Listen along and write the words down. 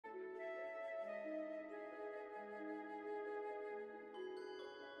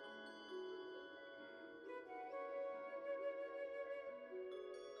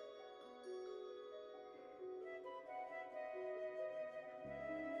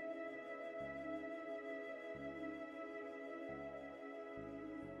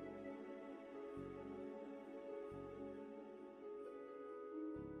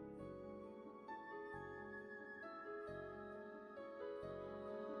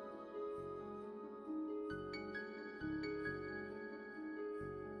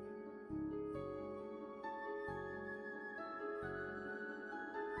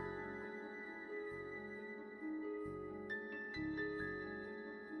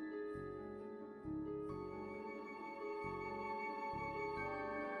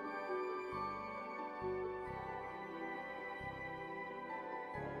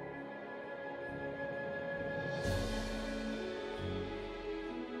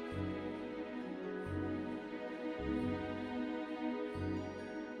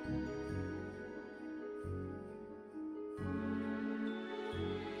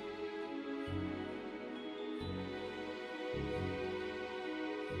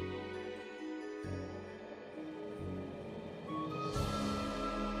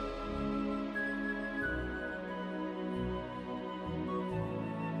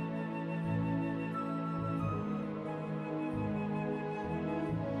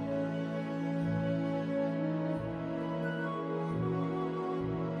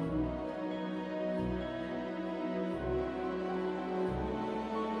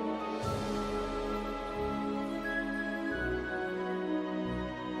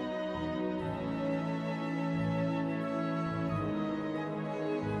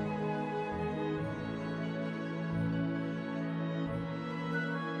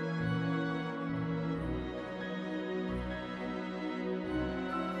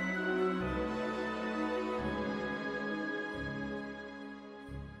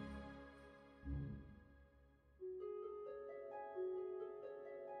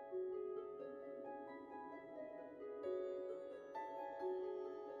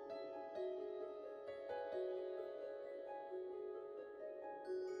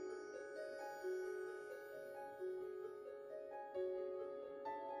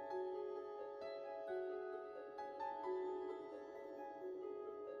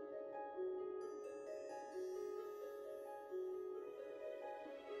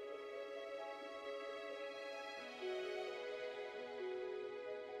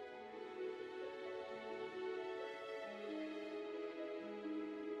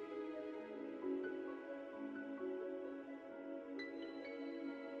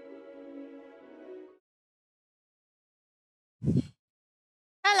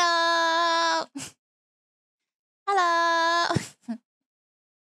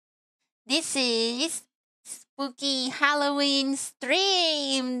This is spooky Halloween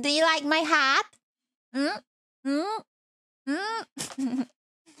stream. Do you like my hat? Mm? Mm? Mm?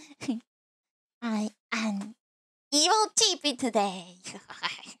 I am evil Chippy today.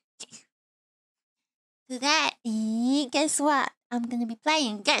 Today, guess what? I'm gonna be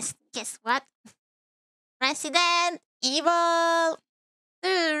playing. Guess what? Resident Evil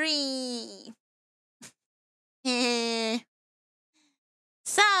 3.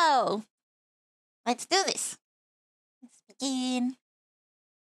 So, let's do this. Let's begin.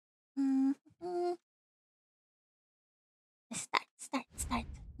 Mhm. Start.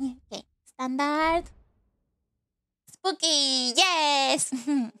 Okay, standard. Spooky, yes!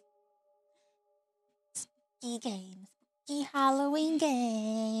 Spooky game. Spooky Halloween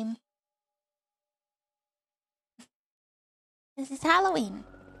game. This is Halloween.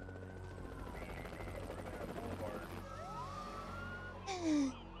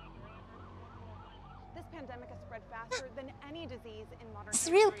 This pandemic has spread faster than any disease in modern It's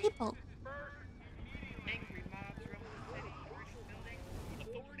history. real people. Angry mobs roam the city, commercial buildings.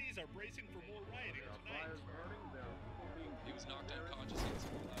 Authorities are bracing for more rioting tonight. He was knocked unconscious.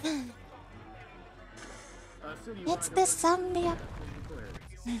 It's the zombie.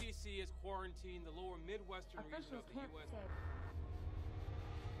 CDC has quarantined the lower Midwestern region of the U.S.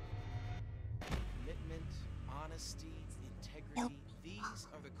 Commitment, honesty, integrity, these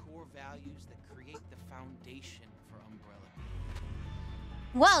are the core values that create the foundation for Umbrella.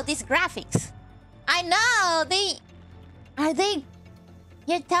 Wow, these graphics. I know, Are they...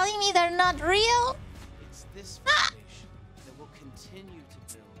 You're telling me they're not real? It's this foundation that will continue to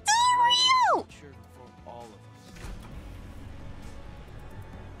build a real! brighter future for all of us.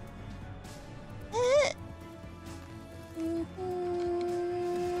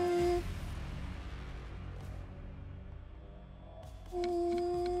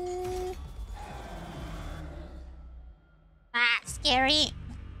 Scary.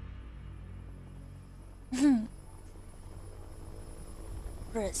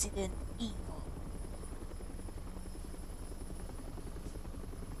 Resident Evil.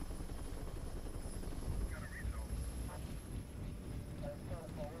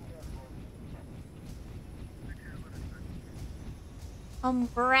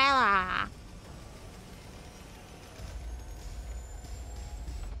 Umbrella.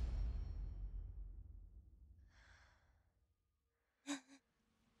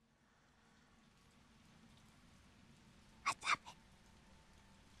 What's happening?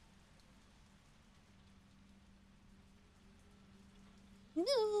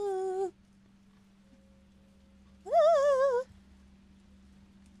 No. No.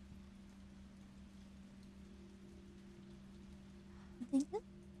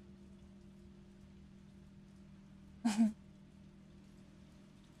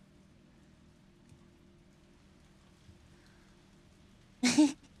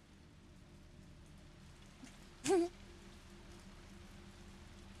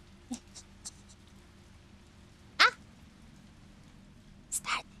 Ah!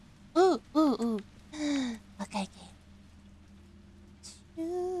 Start. Ooh. Okay.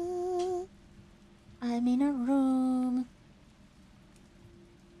 I'm in a room.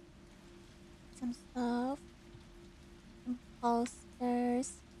 Some stuff. Some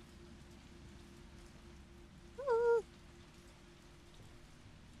posters. Ooh.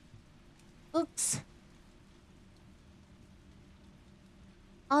 Books.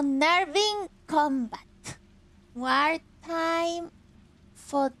 Unnerving combat. Wartime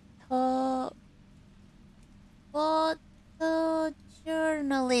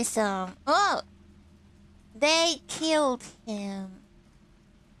photojournalism. Oh! They killed him.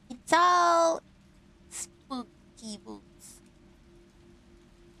 It's all spooky books.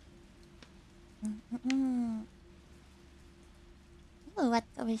 Oh,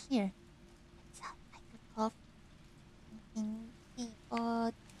 what's over here? It's a microscope.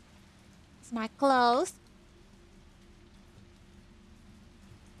 Keyboard. Smart clothes.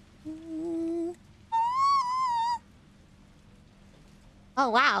 Oh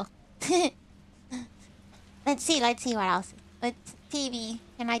wow. Let's see what else. Let's TV.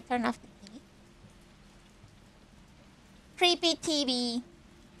 Can I turn off the TV? Creepy TV.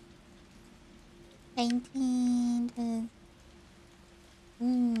 Painting.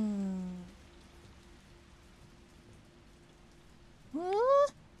 Ooh.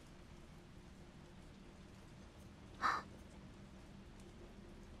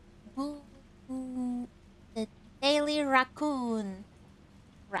 Ooh. The Daily Raccoon.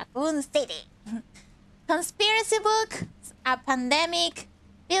 Raccoon City. Conspiracy book. A pandemic.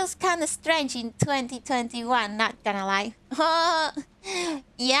 Feels kind of strange in 2021, not gonna lie.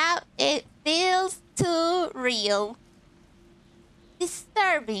 Yeah, it feels too real.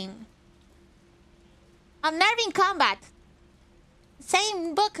 Disturbing. Unnerving combat.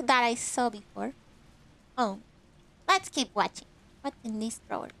 Same book that I saw before. Oh, let's keep watching. What's in this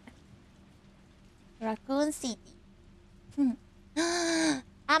drawer? Raccoon City.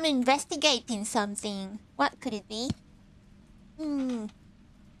 I'm investigating something. What could it be?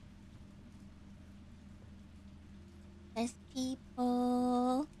 There's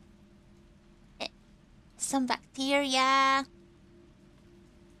people. Some bacteria.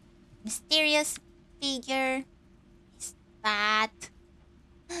 Mysterious figure. Is that?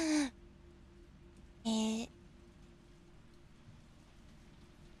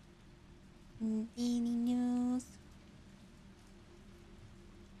 Daily news.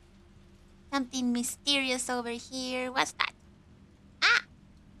 Something mysterious over here. What's that? Ah!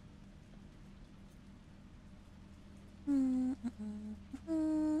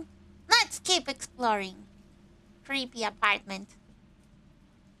 Let's keep exploring. Creepy apartment.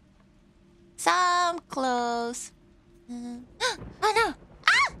 Some clothes. Oh no!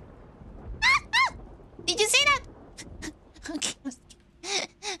 Ah! Ah! Ah! Did you see that? Okay.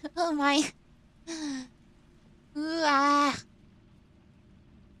 Oh my. Ooh, ah.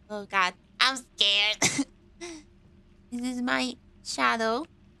 Oh god, I'm scared. This is my shadow.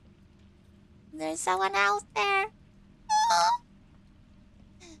 There's someone else there. Oh.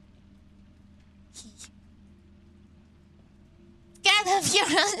 Scared of your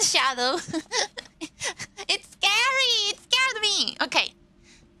own shadow. It's scary. It scared me. Okay.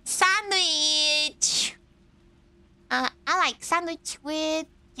 Sandwich. I like sandwich with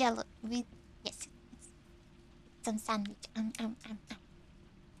yellow. With yes. Some sandwich.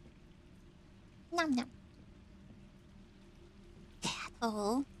 Nom nom.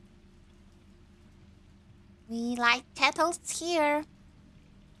 Kettle. We like kettles here.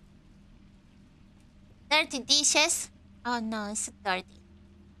 Dirty dishes. Oh no, it's dirty.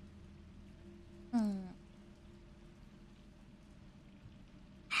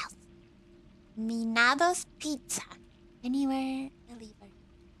 House. Minado's Pizza. Anywhere delivered.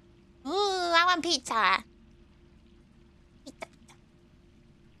 Ooh, I want pizza. Pizza.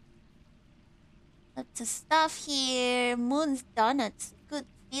 Lots of stuff here. Moon's Donuts. Good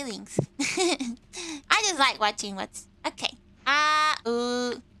feelings. I just like watching what's... Okay.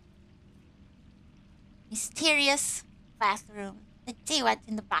 Ooh. Mysterious bathroom. Let's see what's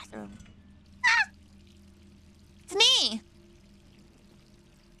in the bathroom. Ah! It's me!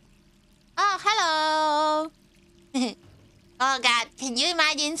 Oh, hello! Oh god, can you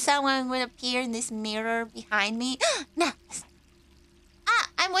imagine someone would appear in this mirror behind me? No! Ah,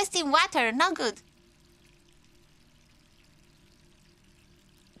 I'm wasting water. Not good.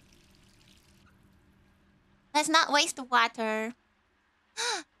 Let's not waste the water.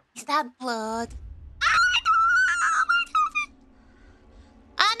 Is that blood?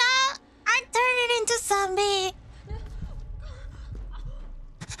 Oh no! I'm turning into zombie!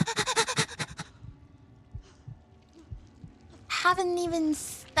 Haven't even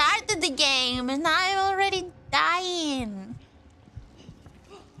started the game and I'm already dying.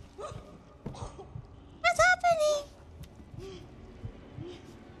 What's happening?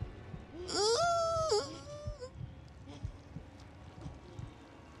 Ooh.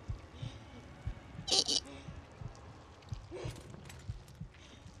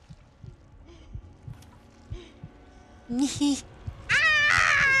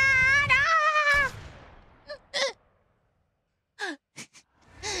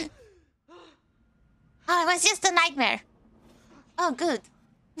 Oh, it was just a nightmare. Oh, good.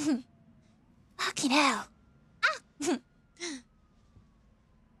 Fucking hell. Gets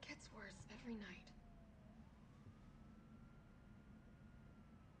worse every night.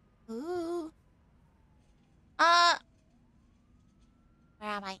 Ooh. Where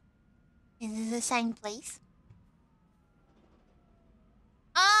am I? Is this the same place?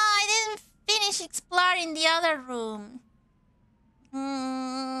 Oh, I didn't finish exploring the other room.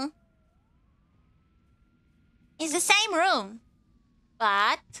 It's the same room,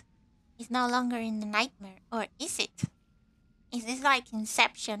 but it's no longer in the nightmare. Or is it? Is this like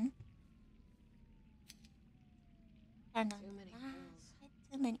Inception? Turn on the light.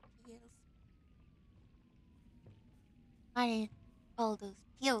 Too many pills. What are all those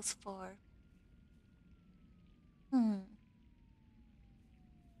pills for?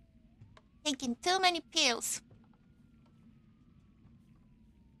 Taking too many pills.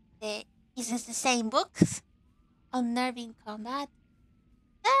 Is this the same books? Unnerving combat.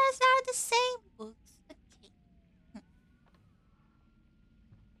 Those are the same books. Okay.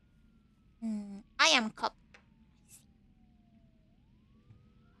 I am cop.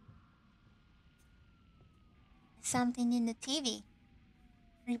 Something in the TV.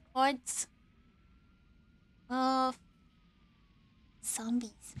 Reports of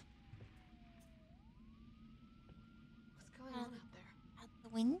zombies. What's going on out there? Out the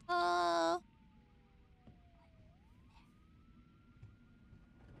window.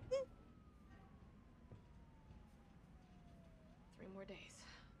 3 more days.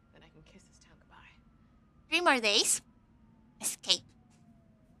 Then I can kiss this town goodbye. 3 more days. Escape.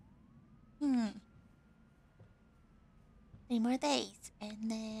 3 more days.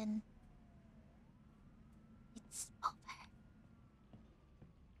 And then... it's over.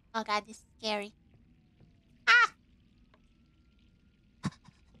 Oh god, this is scary. Ah!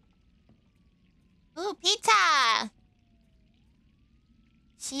 Ooh, pizza!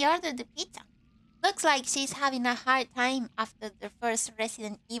 She ordered the pizza. Looks like she's having a hard time after the first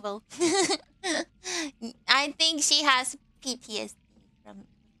Resident Evil. I think she has PTSD from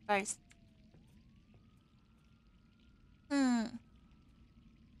first.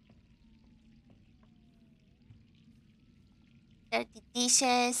 Dirty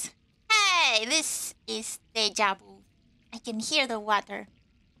dishes. Hey, this is deja vu. I can hear the water.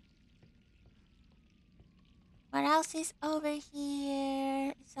 What else is over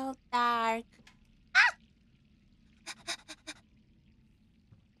here? It's all dark. Ah!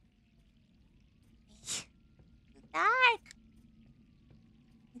 Too dark.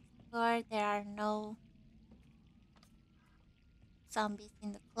 Or there are no zombies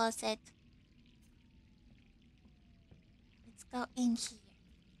in the closet. Let's go in here.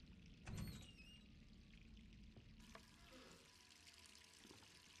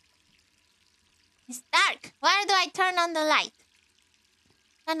 It's dark. Where do I turn on the light?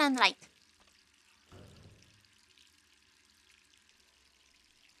 Turn on light.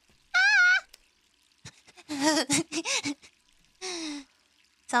 Ah!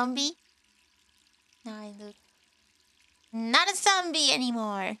 Zombie? No, I look. Not a zombie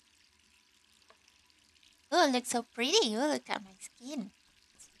anymore. Oh, it looks so pretty. Oh, look at my skin.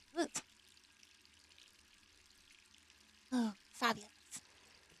 It's good. Oh, fabulous.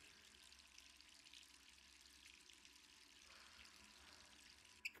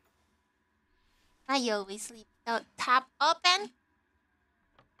 I always leave the tab open.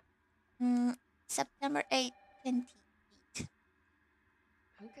 September 8th, 28. Who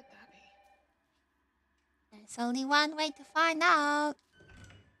could that be? There's only one way to find out.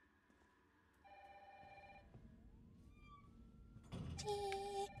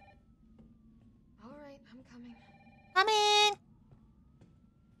 Alright, I'm coming. Come in.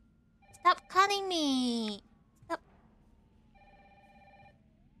 Stop cutting me. Stop.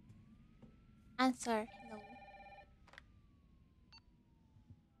 Answer. Hello.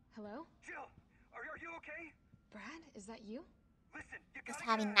 Hello? Jill, are you okay? Brad, is that you? Listen, you Just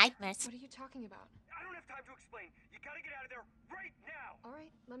gotta having get out. nightmares. What are you talking about? I don't have time to explain. You gotta get out of there right now.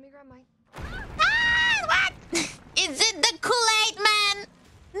 Alright, let me grab my... Ah! What? Is it the Kool-Aid man?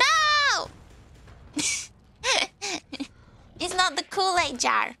 No! It's not the Kool-Aid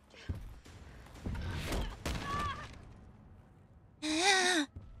jar.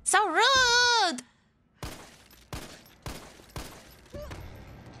 So rude!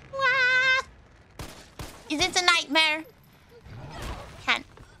 What? Is it a nightmare? Can.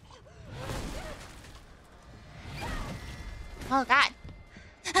 Oh god.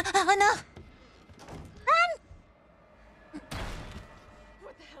 Oh no! Run!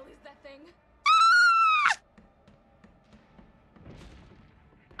 What the hell is that thing?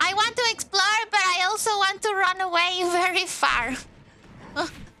 I want to explore, but I also want to run away very far.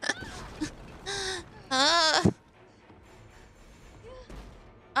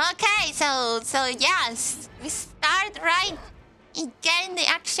 Okay, so yes, we start right in getting the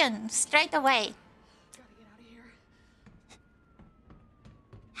action straight away. Gotta get out of here.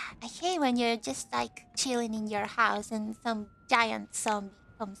 I hate when you're just like chilling in your house and some giant zombie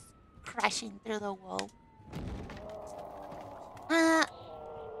comes crashing through the wall. I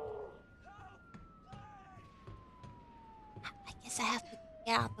guess I have to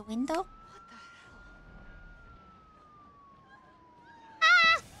get out the window. What the hell?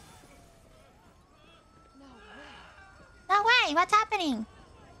 Ah! No way. No way! What's happening?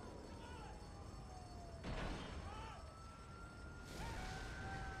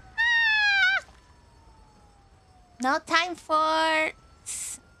 Ah! No time for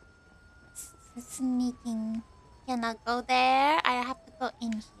sneaking. Cannot go there. I have to go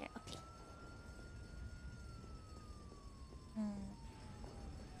in here. Okay.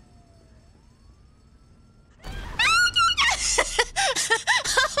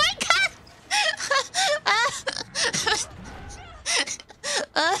 Oh my god!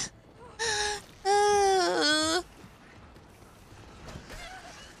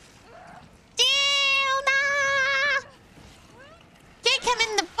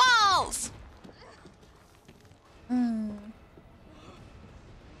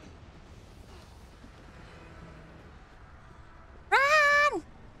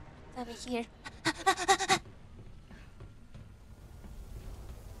 over here.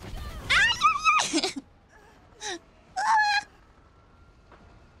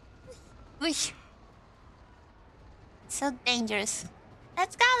 Whoosh. So dangerous.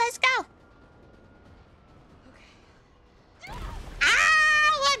 Let's go, let's go.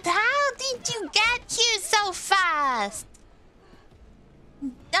 Ah, what? How did you get here so fast?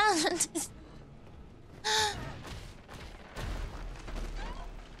 Don't.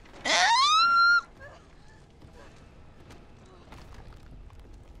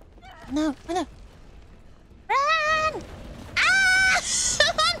 No, no. Run! Ah!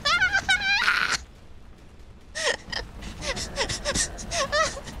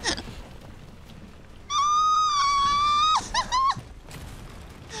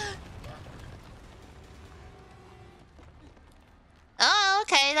 Oh,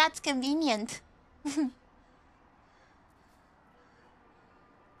 okay, that's convenient.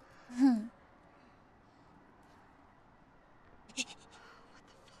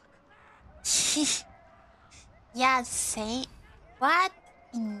 Yeah, say what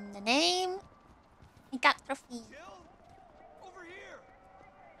in the name? I got trophy. Over here.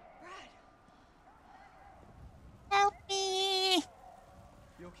 Brad. Help me!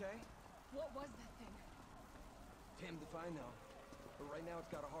 You okay? What was that thing? Damned if I know. But right now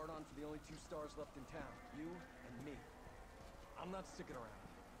it's got a hard-on for the only 2 stars left in town. You and me. I'm not sticking around.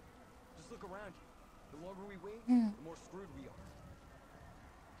 Just look around you. The longer we wait, the more screwed we are.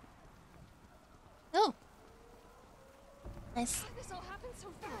 Oh. Nice. How did this all happen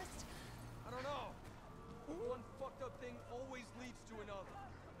so fast? I don't know. One fucked up thing always leads to another.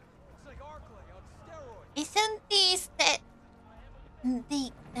 It's like Arclay on steroids. Isn't this the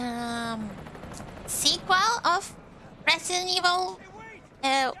sequel of Resident Evil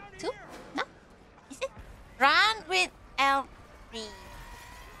 2? No? Is it? Run with L3.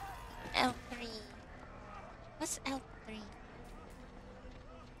 L3. What's L3?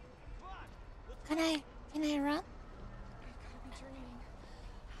 Can I run? I've got to be dreaming.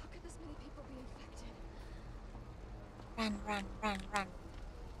 How could this many people be infected? Run.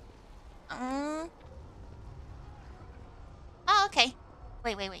 Oh, okay.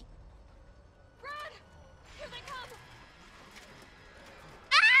 Wait. Brad! Here they come!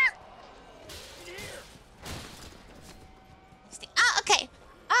 Ah! Oh, okay.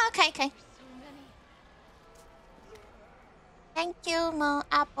 Okay. So many. Thank you, Mo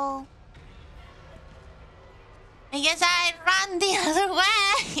Apple. I guess I run the other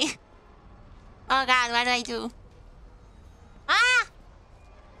way. Oh god, what do I do? Ah!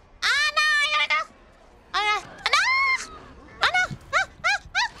 Ah no, I gotta go. Oh no! Oh no!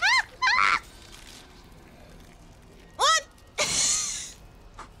 What?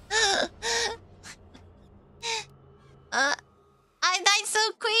 I died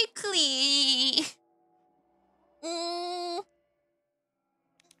so quickly.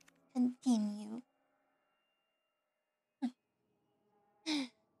 Continue.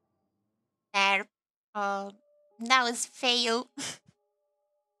 There. Oh, that was fail.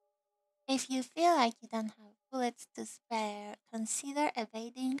 If you feel like you don't have bullets to spare, consider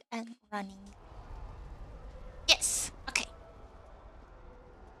evading and running. Yes. Okay.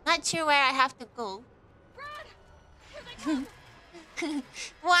 Not sure where I have to go. Brad! Here they come!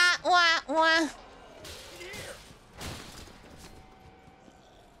 Wah.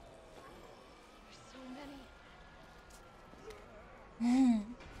 There's so many.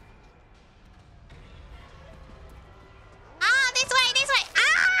 Ah, this way.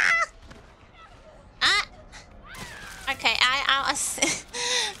 Ah. Okay, I was.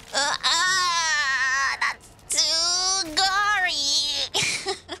 That's too gory.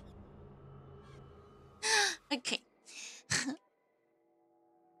 Okay.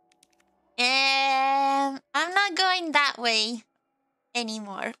 I'm not going that way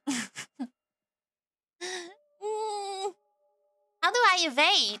anymore. How do I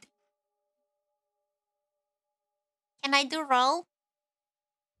evade? Can I do roll?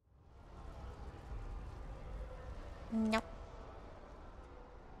 Nope.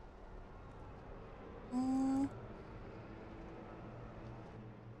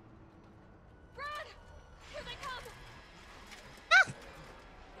 Brad! Here they come!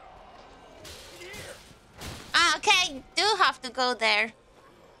 Ah, okay. Do have to go there.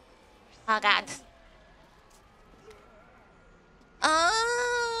 Oh god.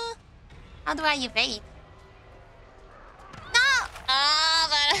 How do I evade? No!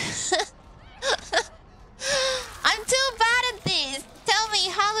 But I'm too bad at this. Tell me,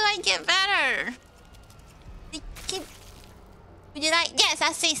 how do I get better? Did I? Yes,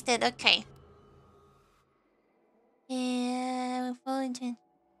 assisted. Okay. Yeah, full engine.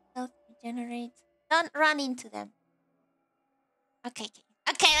 Health Generate. Don't run into them. Okay, okay.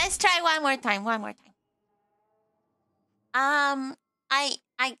 Okay, let's try one more time. One more time.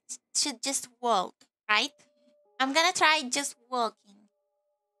 I should just walk, right? I'm gonna try just walking.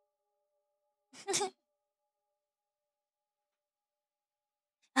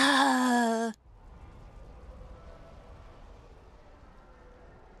 Ah.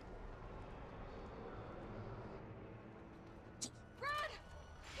 Brad!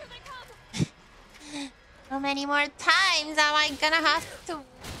 Here they come! How many more times am I gonna have to?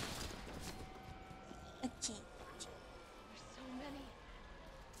 Okay. There's so many.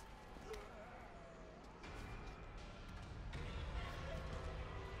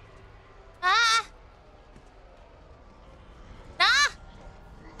 Ah! Ah!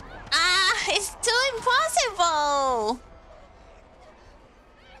 Ah! It's too impossible!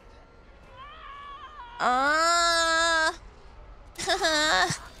 Ah!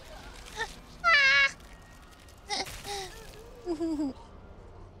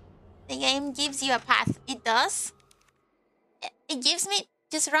 The game gives you a path. It does? It gives me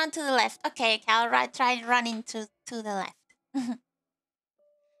just run to the left. Okay, okay, I'll try running to the left.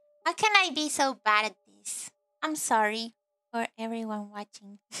 How can I be so bad at this? I'm sorry for everyone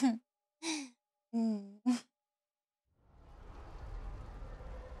watching. Mm. Here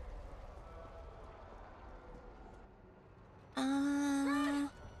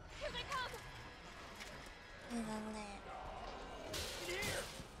they come! To the left.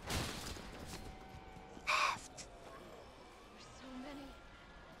 Left. There's so many.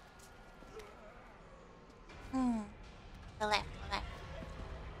 The left, the left.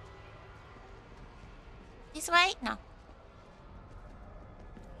 This way? No.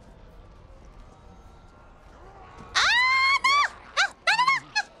 Ah! No! No! No! No! No!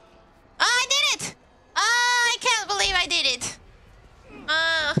 No! Oh, I did it! Oh, I can't believe I did it.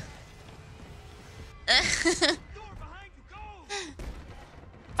 Oh.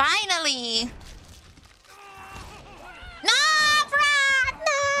 Finally! No, Brad!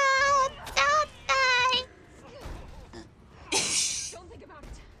 No! Don't die! Don't think about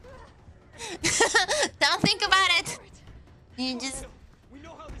it. Don't think about it. You just... We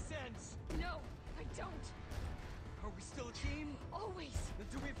know how this ends. No, I don't. Are we still a team? Always. Then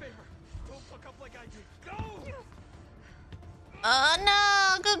do me a favor. Don't fuck up like I did. Go! Oh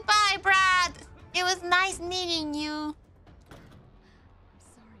no! Goodbye, Brad! It was nice meeting you. I'm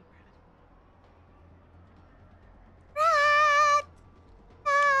sorry, Brad. Brad!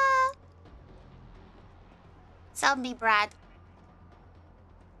 No! Zombie Brad.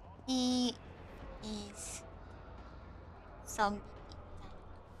 He is zombie.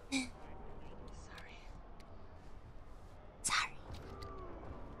 Sorry. Sorry.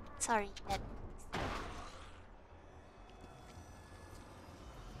 Sorry.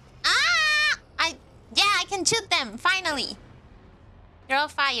 Ah! I can shoot them finally. Throw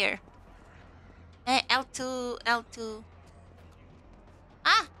fire. L2, L2.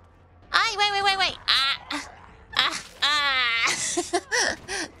 Ah! Wait.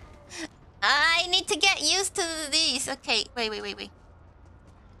 I need to get used to this. Okay, wait.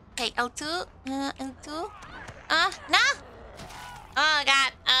 Okay, L2, L2. No! Oh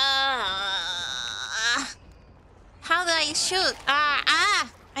god. How do I shoot?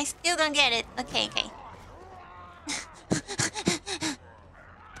 I still don't get it. Okay.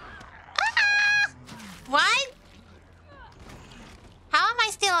 Why? How am I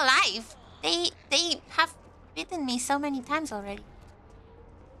still alive? They have bitten me so many times already.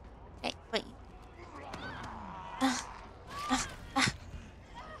 Okay, wait.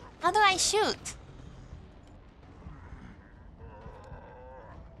 How do I shoot?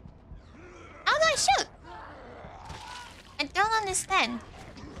 How do I shoot? I don't understand.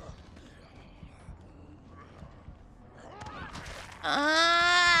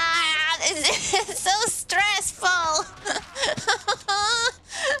 This is so stressful.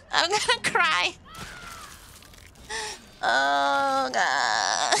 I'm gonna cry. Oh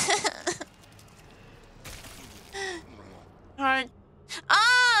god. Hard.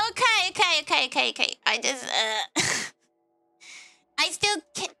 Oh, okay. I just I still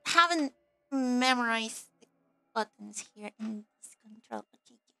haven't memorized the buttons here in this control.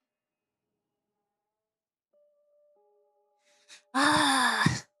 Okay.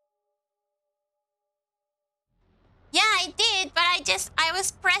 Yeah, I did, but I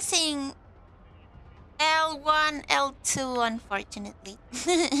was pressing L1, L2, unfortunately.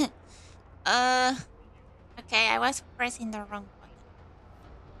 Okay, I was pressing the wrong button.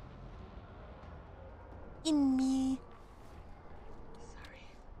 In me. Sorry.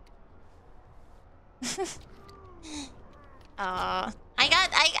 I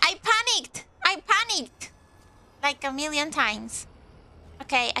panicked! I panicked! Like a million times.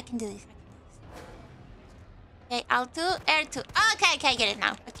 Okay, I can do this. Okay, L2, R2. Okay, okay, I get it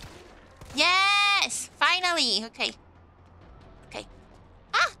now. Okay. Yes! Finally! Okay. Okay.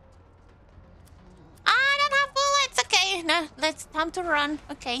 Ah! I don't have bullets! Okay, no, let's time to run.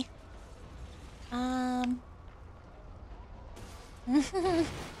 Okay.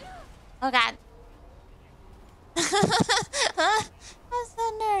 Oh god. I'm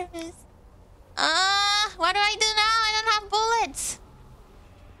so nervous. What do I do now? I don't have bullets.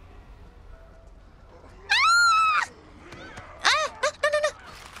 Ah! Ah! No, no, no, no.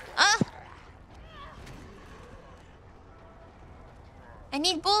 I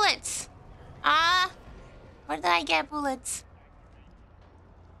need bullets. Where did I get bullets?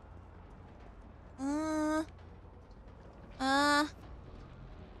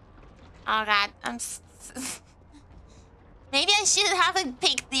 Oh god, maybe I should haven't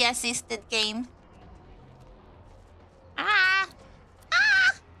picked the assisted game. Ah!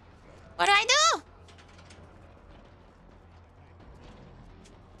 Ah! What do I do?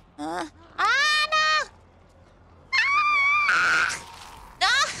 No! Ah! No!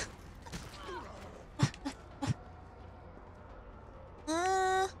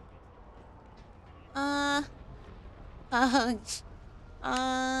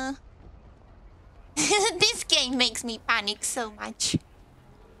 This game makes me panic so much.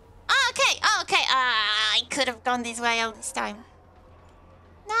 Okay, okay. I could have gone this way all this time.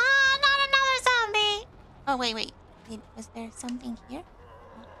 No, not another zombie. Oh, wait, wait. Was there something here?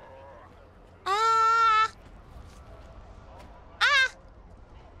 Ah! Ah!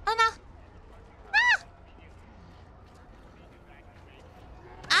 Oh, no. Ah!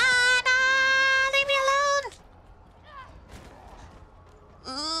 Ah, no! Leave me alone!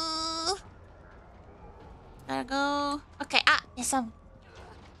 Gotta go. Okay, there's some.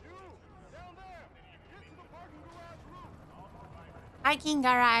 Parking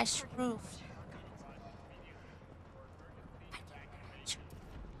garage roof.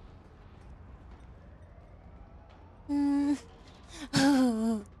 Sir,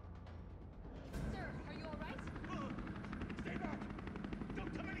 are you alright? Stay back!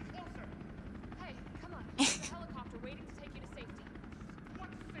 Don't come any closer! Hey, come on. There's a helicopter waiting to take you to safety. What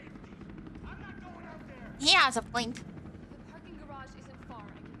safety? I'm not going out there! He has a point. The parking garage isn't far. I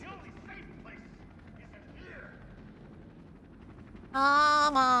can The only safe place isn't here!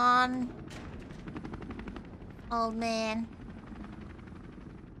 Come on. Old man.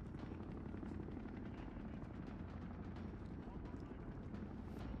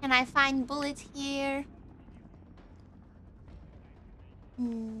 Can I find bullets here?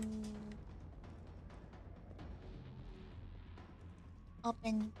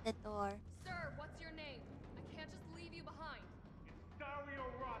 Open the door. Sir, what's your name? I can't just leave you behind. It's Dario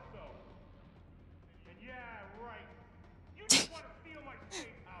Rosso. And yeah, right. You just want to steal my safe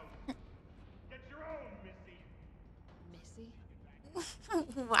house. Get your own, Missy. Missy?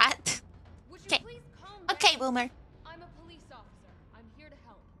 What? Would you Okay. please calm down? Okay, Boomer. I'm a police officer. I'm here to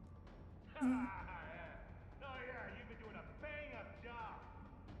help. Oh yeah, you've been doing a bang-up job.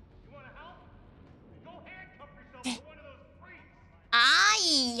 You want to help? Go handcuff yourself to one of those freaks.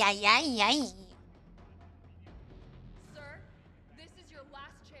 Ay, ay, ay, ay. Sir, this is your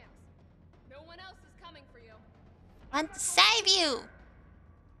last chance. No one else is coming for you. Want to save you.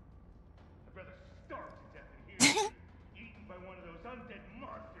 I'd rather starve to death in here than eaten by one of those undead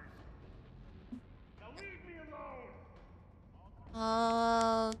monsters. Now leave me alone.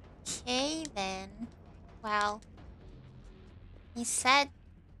 Okay then. Well, he said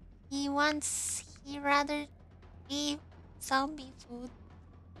he rather eat zombie food.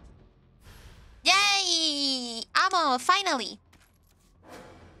 Yay! Ammo, finally.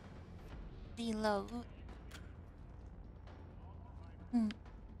 Reload.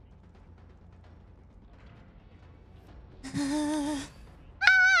 Ah!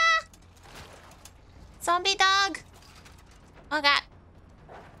 Zombie dog. Oh god.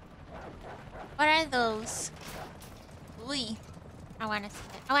 What are those? Ooh. I wanna see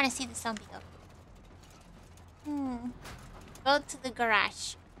it. I wanna see the zombie dog. Go to the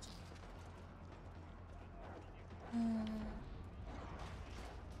garage.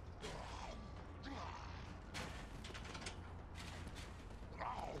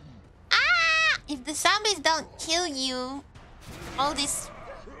 Ah! If the zombies don't kill you, all this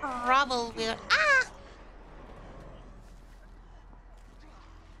rubble will. Ah!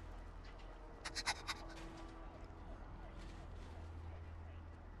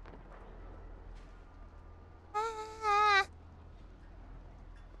 Ah!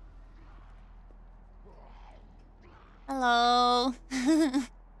 Hello.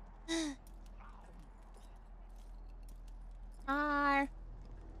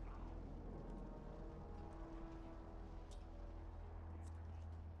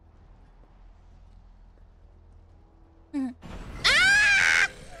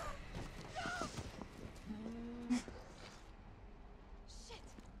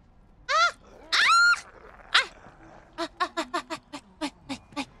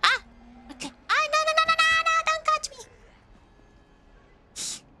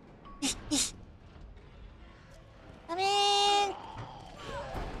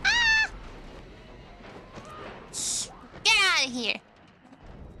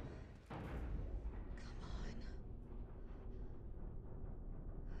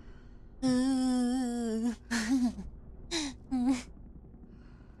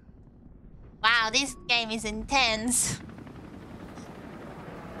 this game is intense.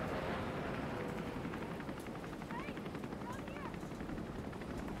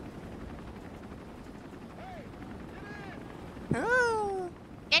 Ooh,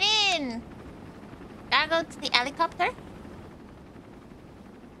 get in! Gotta go to the helicopter.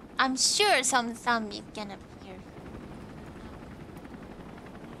 I'm sure some zombies can appear.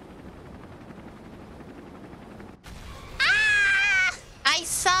 Ah! I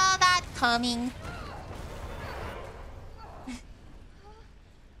saw that coming.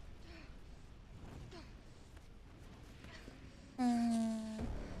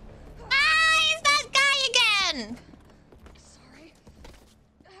 Ah, it's that guy again! Sorry.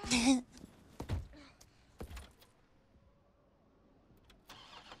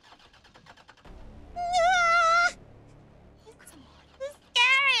 Ah! Come on.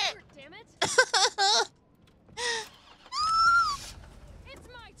 Scary! Damn it. It's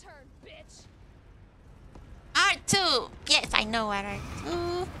my turn, bitch. R2! Yes, I know what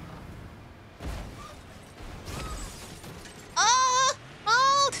R2. Oh!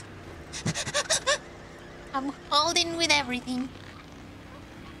 Hold! I'm holding with everything.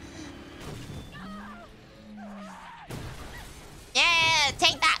 Yeah,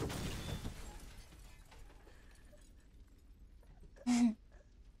 take that!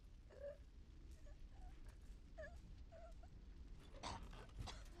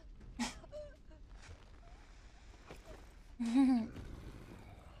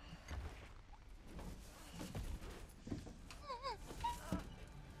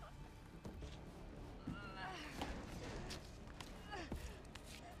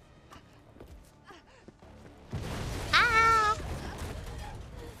 Ah!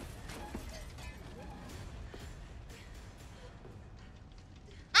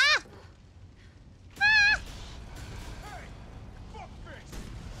 Ah! Ah!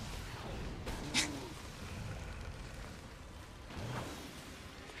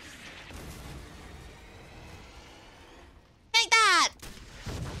 Take that!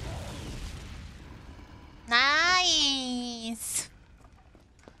 Nice!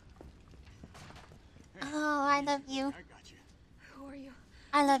 Oh, I love you. I got you. Who are you?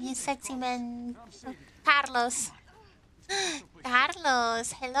 I love you, sexy man. Oh, Carlos.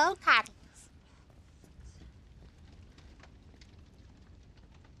 Carlos. Hello, Carlos.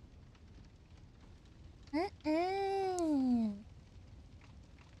 Mm-mm.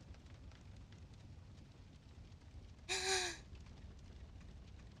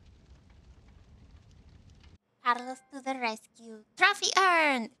 Carlos to the rescue. Trophy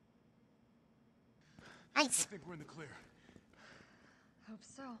earned. I Nice. think we're in the clear. Hope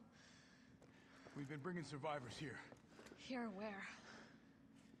so. We've been bringing survivors here. Here where?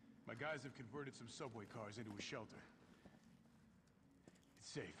 My guys have converted some subway cars into a shelter. It's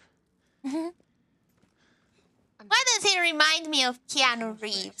safe. Why does he remind me of Keanu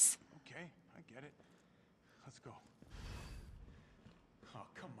Reeves? Okay, I get it. Let's go. Oh,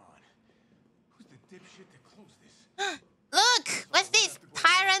 come on. Who's the dipshit that closed this? Look! What's this?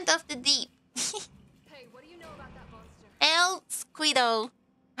 Tyrant of the Deep. Hey, what do you know about that monster? El Squido.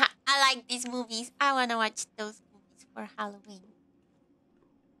 I like these movies. I wanna watch those movies for Halloween.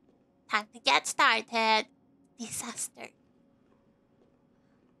 Time to get started. Disaster.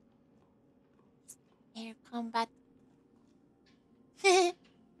 Air combat.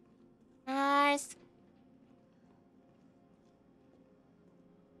 Mars.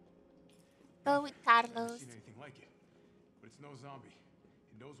 Go with I've never Carlos. seen anything like it. But it's no zombie.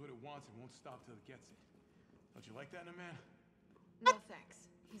 It knows what it wants and won't stop till it gets it. Don't you like that in a man? No thanks.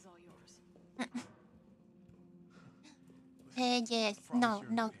 He's all yours. Yes. Promise No, you're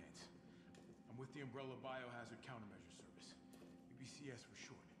in no. good hands. I'm with the Umbrella Biohazard Countermeasure Service. UBCS for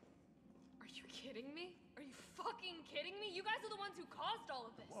short. Are you kidding me? Are you fucking kidding me? You guys are the ones who caused all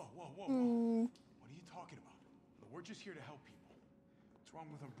of this. Whoa, whoa, whoa, whoa. Hmm. What are you talking about? We're just here to help people. What's wrong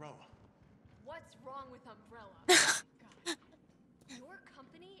with Umbrella? What's wrong with Umbrella? God. Your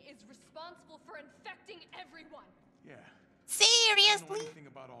company is responsible for infecting everyone. Yeah. I don't know Seriously? anything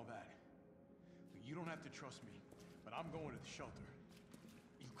about all that. But you don't have to trust me. But I'm going to the shelter.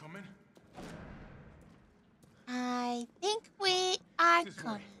 You coming? I think we are This way.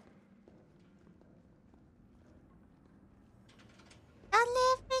 coming. Don't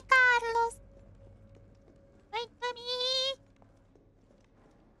leave me, Carlos. Wait for me.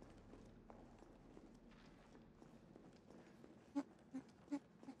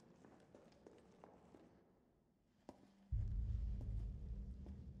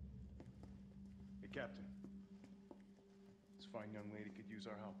 Hey, Captain. This fine young lady could use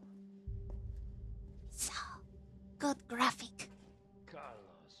our help. So, good graphic.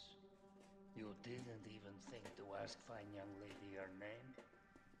 Carlos, You didn't even think to ask fine young lady her name?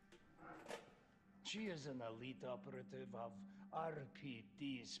 She is an elite operative of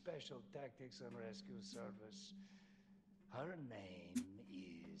RPD, Special Tactics and Rescue Service. Her name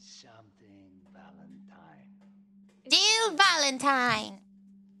is something Valentine. Jill Valentine.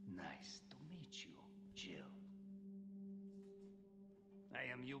 Nice to meet you, Jill. I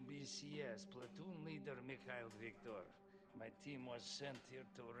am UBCS Platoon Leader Mikhail Victor. My team was sent here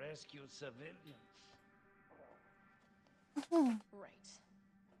to rescue civilians. Right.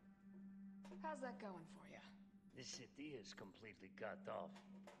 How's that going for you? The city is completely cut off,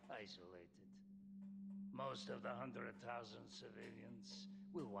 isolated. Most of the 100,000 civilians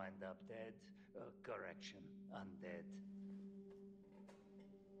will wind up dead. Correction, undead.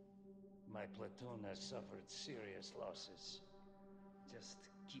 My platoon has suffered serious losses. Just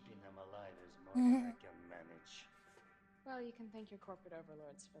keeping them alive is more than I can manage. Well, you can thank your corporate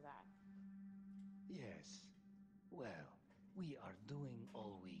overlords for that. Yes. Well, we are doing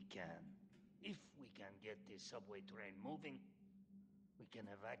all we can. If we can get this subway train moving, we can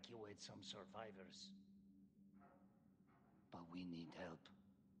evacuate some survivors. But we need help.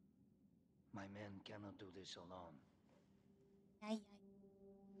 My men cannot do this alone. Ay, ay.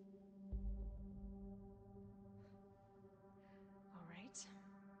 All right.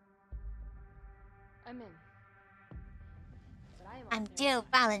 I'm in. But I am I'm on their Jill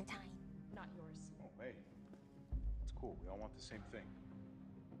side, Valentine. not yours. Oh, hey. It's cool. We all want the same thing.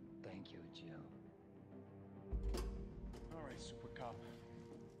 Thank you, Jill. All right, Super Cop.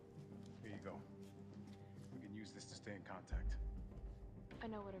 Here you go. We can use this to stay in contact. I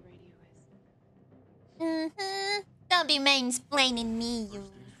know what a radio is. Don't be mansplaining me, you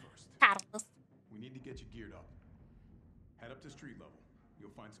First things first. Carlos. We need to get you geared up. Head up to street level.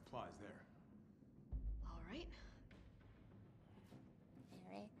 You'll find supplies there. All right.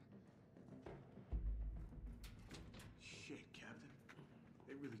 Shit, Captain.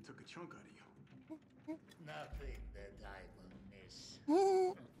 They really took a chunk out of you. Nothing that I will miss.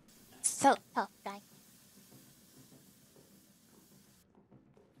 So tough, guy.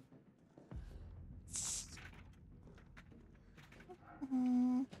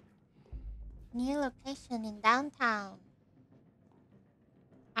 New location in downtown.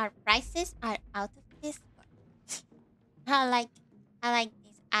 Our prices are out of this world. I like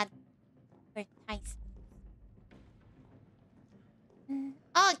these advertisements.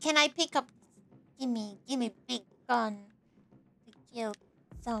 Oh, can I pick up? Gimme big gun to kill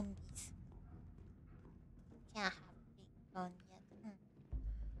zombies. Can't have big gun yet.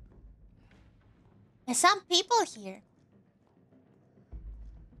 There's some people here.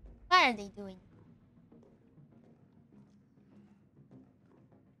 What are they doing?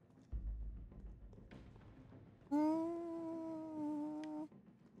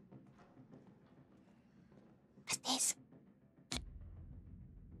 What's this?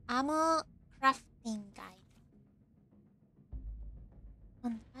 Ammo crafting guide.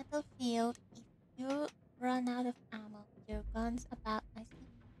 On the battlefield, if you run out of ammo, your gun's about as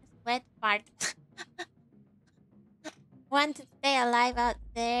wet fart. Want to stay alive out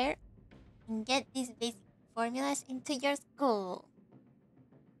there and get these basic formulas into your school.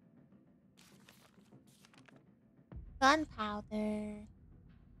 Gunpowder.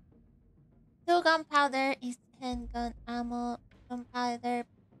 2 gunpowder is handgun ammo. Gunpowder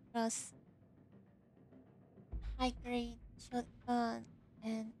plus high grade shotgun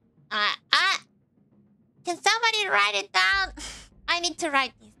and can somebody write it down? I need to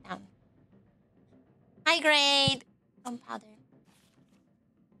write this down. High grade gunpowder.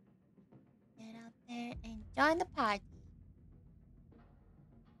 Get out there and join the party.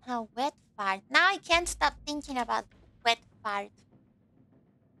 A wet fart. Now I can't stop thinking about wet fart.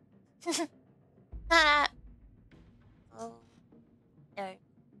 Oh, there.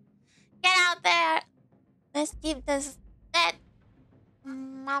 Get out there. Let's give this that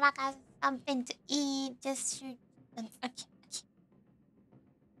Mama has something to eat. Just shoot them. Okay.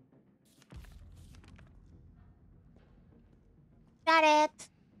 Got it.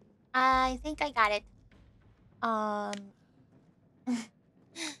 I think I got it.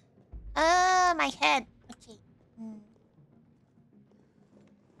 My head. Okay.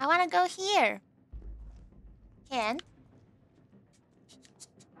 I want to go here. Can't.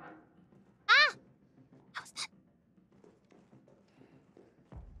 Ah! How's that?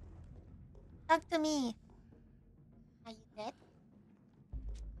 Talk to me. Are you dead?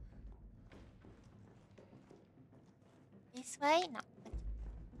 This way? No.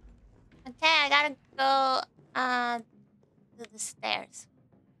 Okay, I gotta go to the stairs.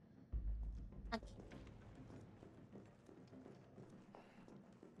 Okay.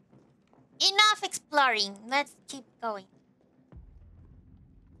 Enough exploring. Let's keep going.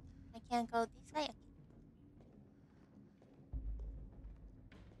 I can't go this way.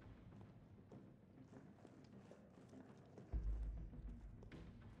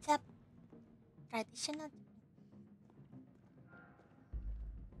 Okay. It's a traditional.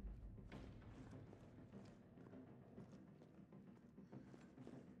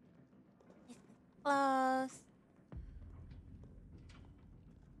 This is close.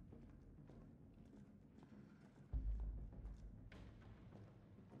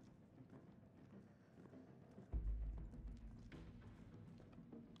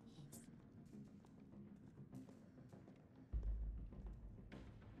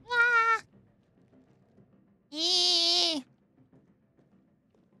 Ah! Eee!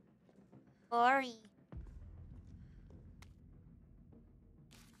 Gory.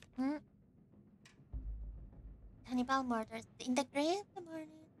 Hmm? Cannibal murders. In the grave of the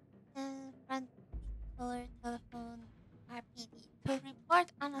morning, front color telephone RPD to report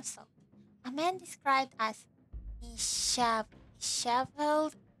an assault. A man described as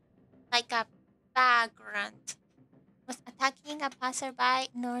disheveled like a vagrant was attacking a passerby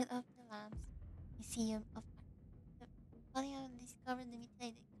north of the Lambs Museum of Art. The polio discovered the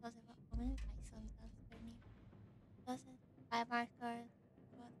mutilated cause of a woman by some dumpster near dozen biomarkers.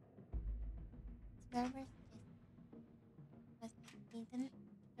 What members was eaten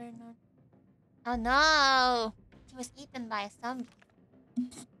after not. Oh no! She was eaten by a zombie.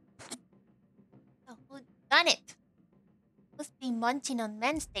 Oh, who done it? Who's been munching on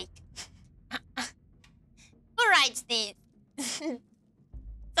men's steak? Who writes this?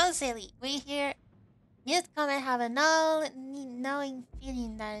 So silly. We hear mute comment have a knowing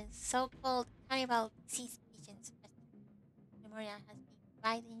feeling that so-called cannibal disease patients Memoria has been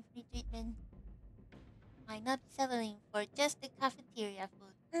providing free treatment might not be settling for just the cafeteria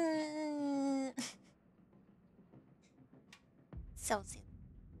food. So silly.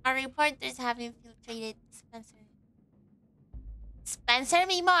 Our reporters have infiltrated Spencer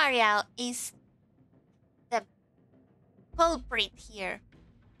Memorial is the culprit here.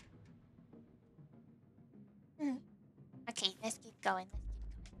 Okay, let's keep going.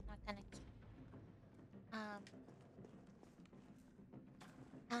 I'm not gonna keep. Um.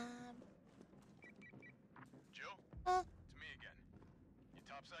 Jill? Oh, It's me again. You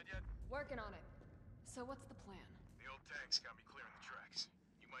topside yet? Working on it. So what's the plan? The old tanks got me clearing the tracks.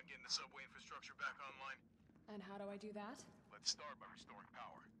 You mind getting the subway infrastructure back online? And how do I do that? Let's start by restoring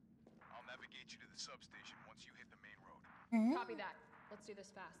power. I'll navigate you to the substation once you hit the main road. Copy that. Let's do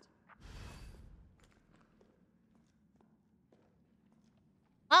this fast.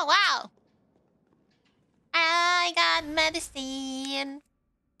 Oh wow! I got medicine.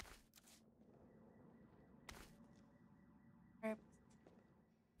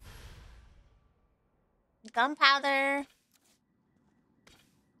 Gunpowder.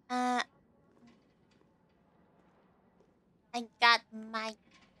 I got my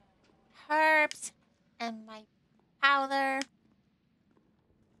herbs and my powder.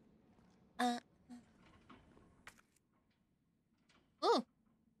 Ooh.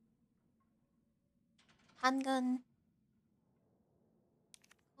 Handgun.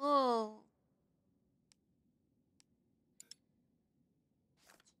 Ooh.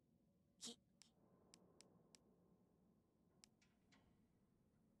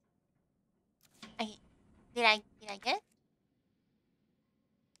 Okay. Did I get it?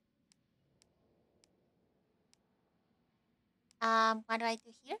 What do I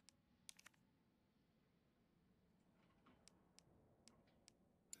do here?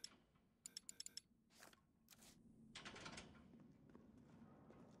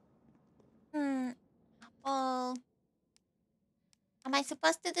 Apple. Am I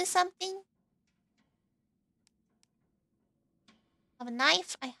supposed to do something? I have a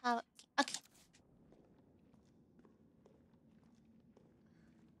knife. I have. Okay.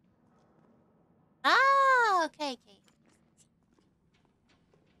 Ah, okay, okay.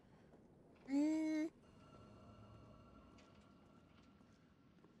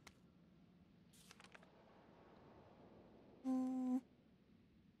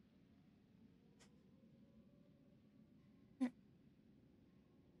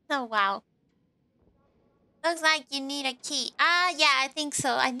 Oh wow. Looks like you need a key. Ah, yeah, I think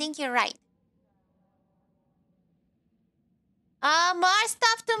so. I think you're right. More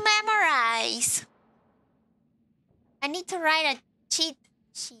stuff to memorize. I need to write a cheat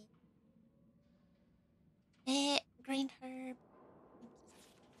sheet. Green herb.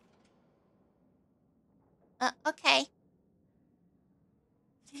 Okay.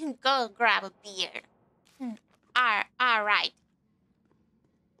 Go grab a beer. All right.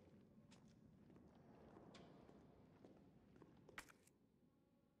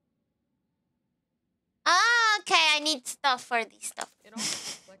 need stuff for this stuff. It almost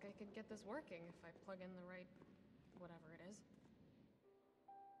looks like I could get this working if I plug in the right whatever it is.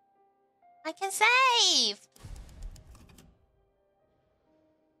 I can save.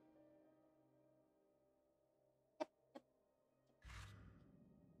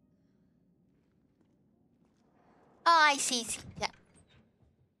 Oh, I see. Yeah.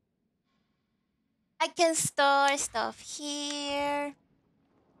 I can store stuff here.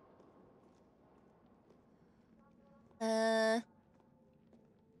 And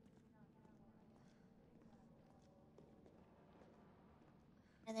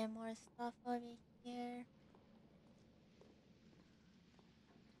then more stuff over here.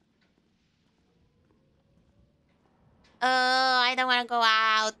 Oh, I don't want to go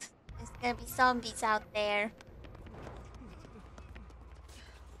out. There's gonna be zombies out there.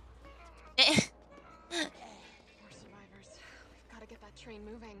 More survivors. We've got to get that train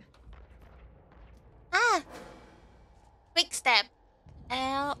moving. Ah! Quick step.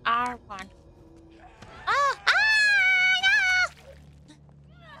 LR1. Oh! Ah! No!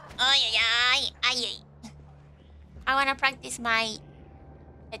 Ay, ay, ay. Ay, ay. I want to practice my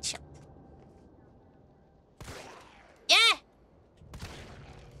headshot. Yeah!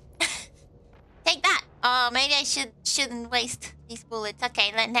 Take that. Oh, maybe I shouldn't waste these bullets.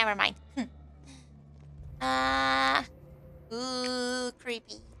 Okay, never mind. Ooh,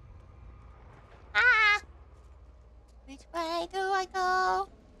 creepy. Ah! Which way do I go?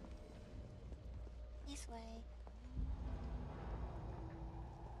 This way.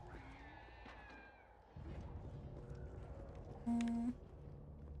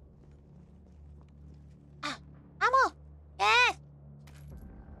 Ah! Ammo! Yes!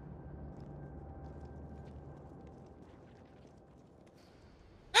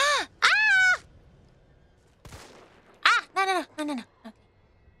 Ah! Ah! No, no, no, no, no, no. Okay.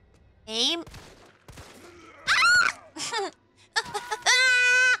 Aim. Ah!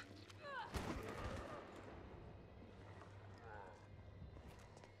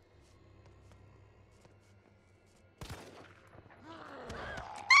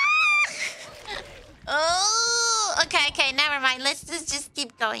 Oh, okay, okay, never mind. Let's just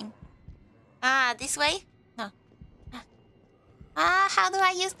keep going. Ah, this way? No. Ah, how do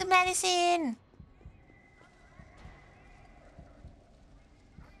I use the medicine?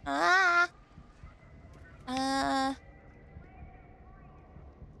 Ah.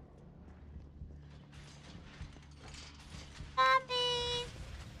 Zombie.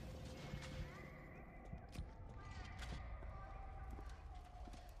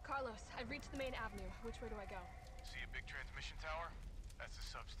 Carlos, I've reached the main avenue. Which way do I go? See a big transmission tower? That's the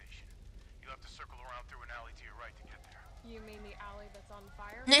substation. You'll have to circle around through an alley to your right to get there. You mean the alley that's on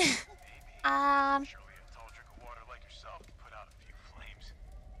fire? Maybe. Surely a tall drink of water like yourself can put out a few flames.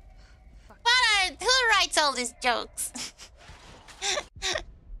 Who writes all these jokes?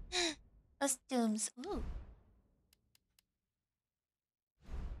 Costumes. Ooh.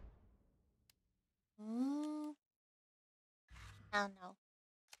 Ooh. Oh no.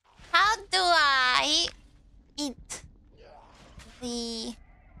 How do I eat the...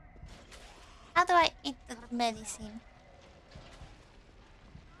 How do I eat the medicine?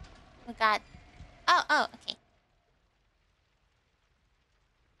 Oh god. Oh, okay.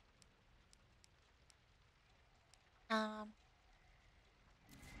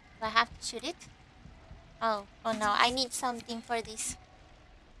 Do I have to shoot it? Oh no, I need something for this.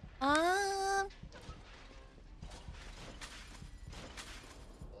 Ah!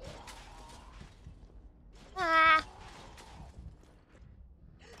 Ah!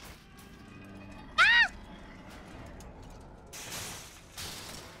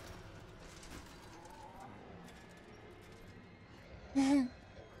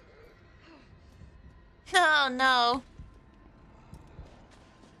 Oh no.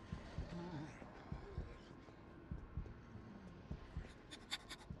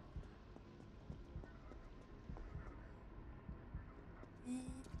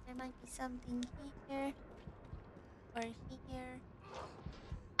 There might be something here. Or here.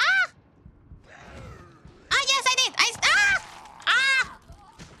 Ah! Ah, yes, I did!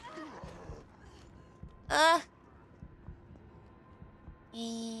 Ah!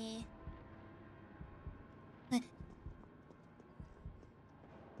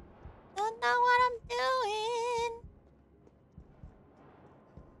 Don't know what I'm doing.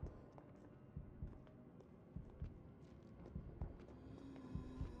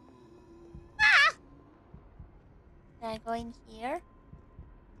 Ah! Did I go in here?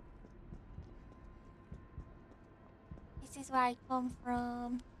 This is where I come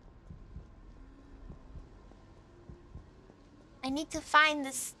from. I need to find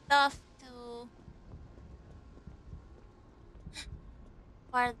the stuff to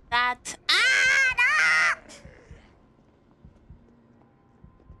for that. Ah, no!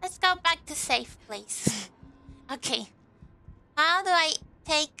 Let's go back to safe place. Okay. How do I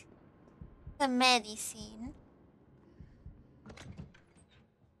take the medicine?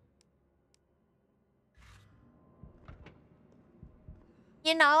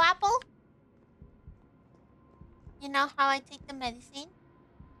 You know, Apple? You know how I take the medicine?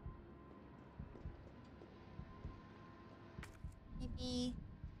 Maybe...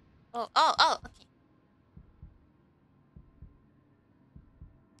 Oh, okay.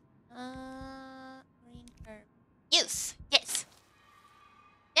 Green herb. Use! Yes!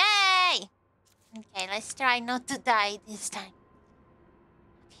 Yay! Okay, let's try not to die this time.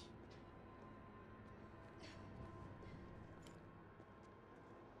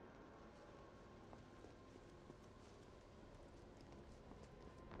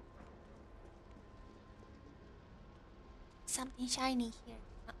 Something shiny here.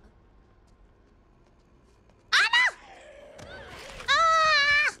 Ah, no!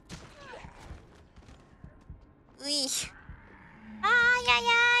 Ah! Uy. Ay, ay, ay,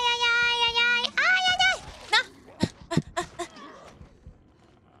 ay, ay, ay, ay, ay, ay, ay.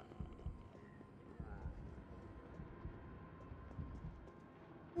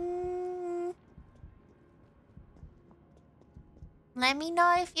 No. Let me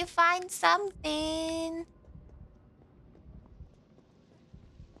know if you find something.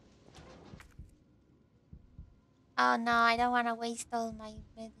 Oh no, I don't want to waste all my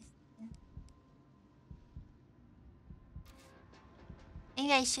medicine.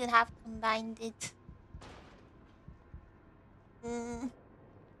 Maybe I should have combined it.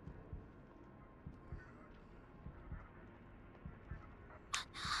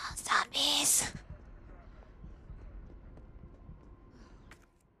 Zombies.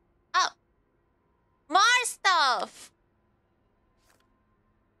 Oh, more stuff.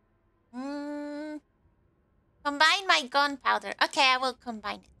 Combine my gunpowder. Okay, I will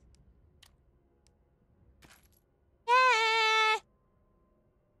combine it. Yeah.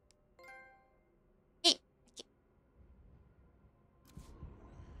 Hey, okay.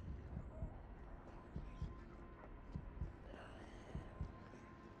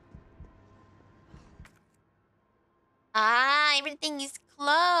 Ah, everything is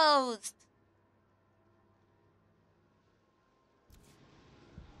closed.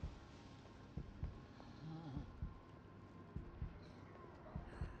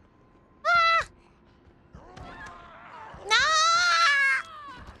 Ah! No!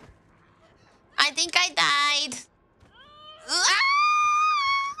 I think I died.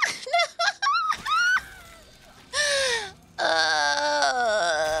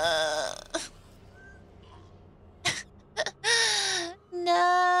 Ah!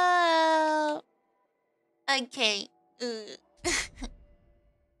 No. Okay. This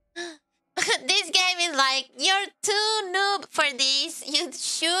game is like, you're too noob for this. You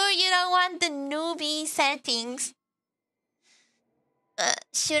sure you don't want the newbie settings?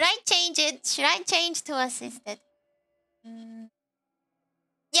 Should I change it? Should I change to assisted? Yeah,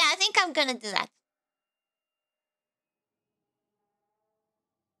 I think I'm gonna do that.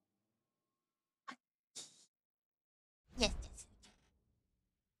 Yes, yes.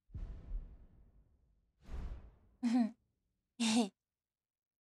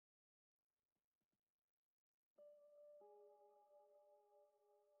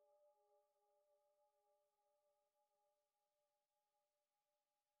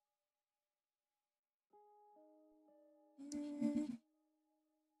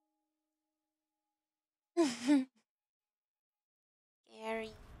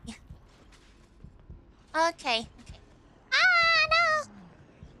 Scary. Okay. Ah, no!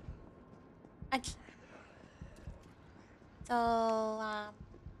 Okay. So,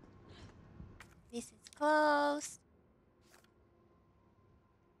 this is closed.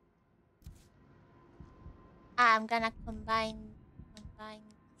 I'm gonna combine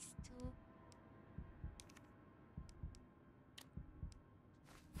these two.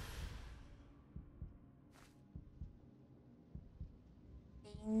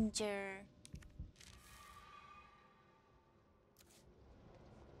 Danger.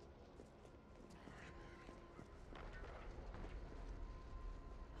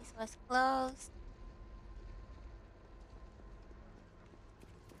 This was closed.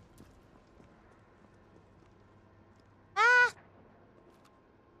 Ah!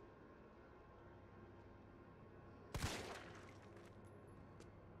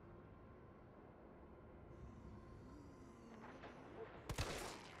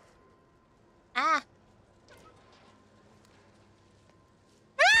 Ah! Ah!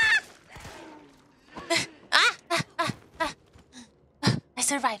 I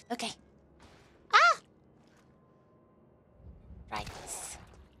survived. Okay. Ah! Try this.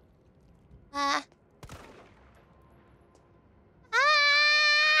 Ah!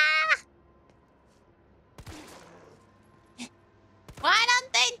 Why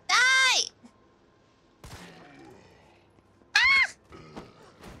don't they die?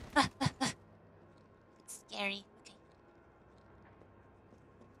 Ah! Scary. Okay.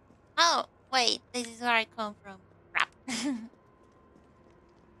 Oh, wait. This is where I come from. Crap.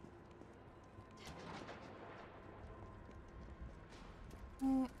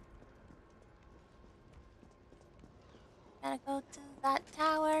 Gotta go to that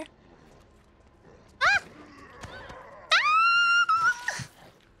tower. Ah! Ah!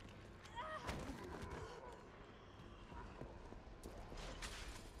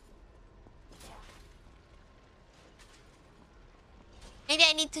 Maybe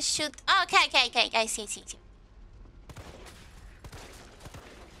I need to shoot. Oh, okay. I see.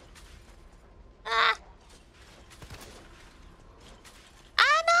 Ah!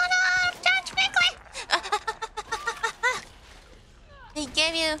 Ah, no! Charge quickly! They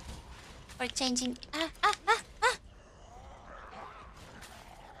gave you for changing.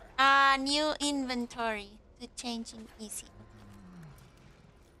 New inventory to changing easy.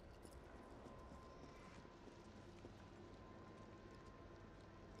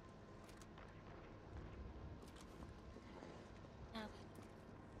 Now,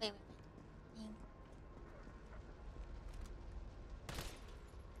 wait.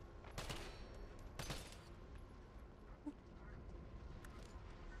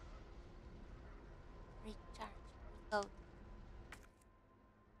 Recharge. Reload.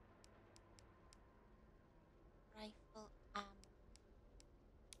 Rifle ammo.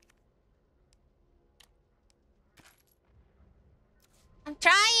 I'm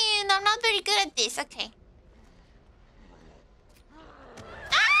trying. I'm not very good at this. Okay.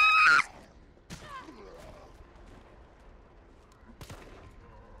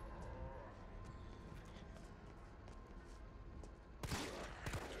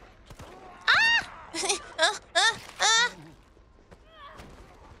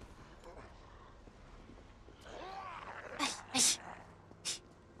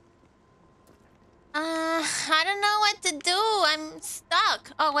 Ah! I don't know what to do. I'm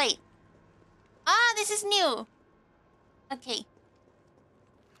stuck. Oh, wait. Ah, this is new. Okay.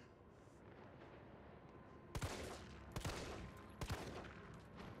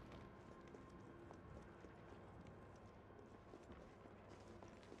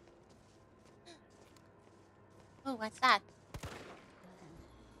 Oh, what's that?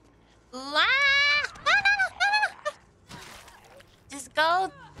 Ooh, ah! No. Just go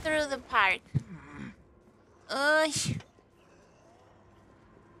through the park.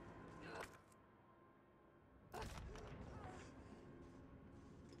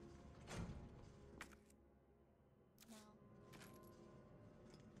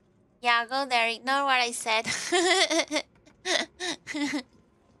 Yeah, go there. Ignore what I said.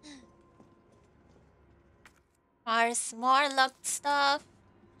 There's more locked stuff.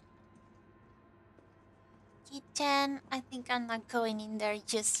 Kitchen. I think I'm not going in there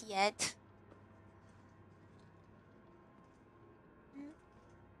just yet.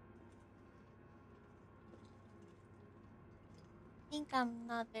 I think I'm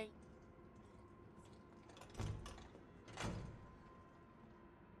not very.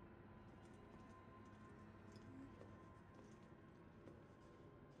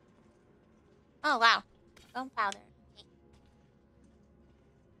 Oh wow, gunpowder. Okay.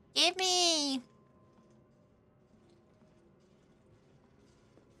 Give me.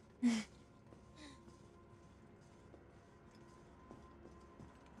 Can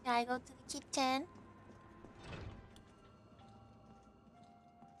I go to the kitchen?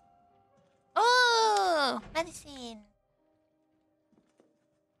 Oh, medicine.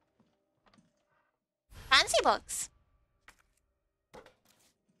 Fancy box.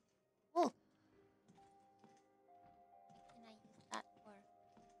 Oh. Can I use that for?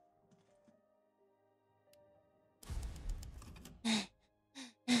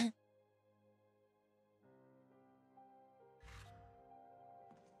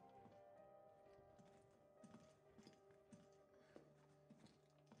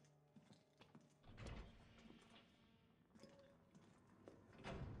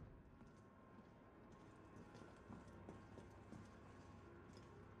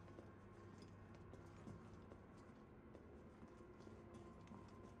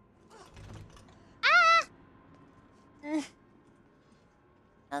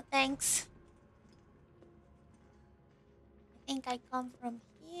 No thanks. I think I come from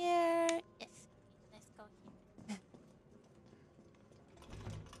here. Yes. Let's go here.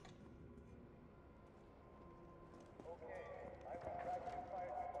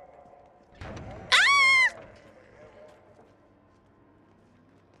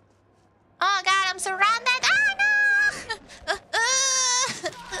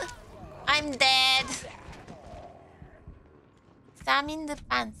 I'm dead. Examine the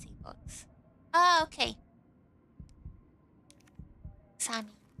fancy box. Oh, okay. Examine.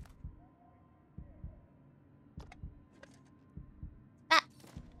 Ah.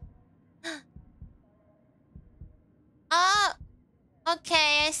 Oh,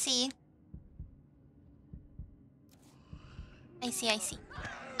 okay, I see. I see.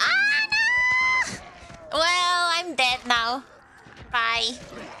 Ah, no! Well, I'm dead now. Bye.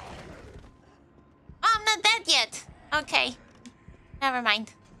 Oh, I'm not dead yet. Okay. Never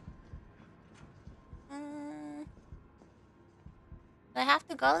mind. Do I have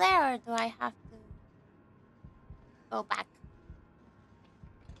to go there or do I have to go back?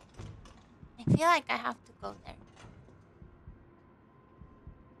 I feel like I have to go there.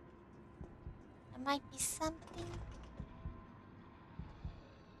 There might be something.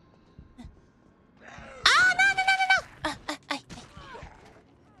 Oh, no!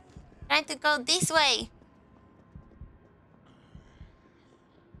 Trying to go this way.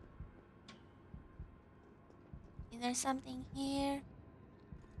 Is there something here?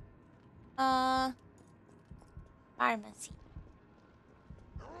 Pharmacy.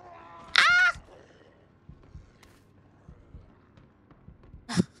 Ah!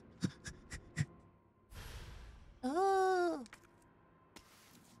 Ooh.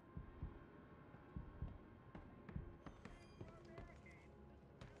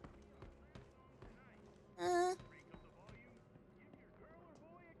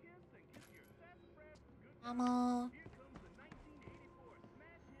 Ammo.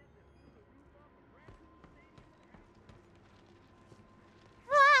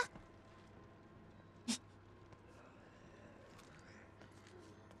 Ah!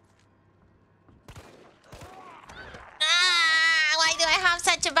 Why do I have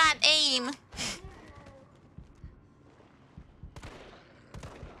such a bad aim?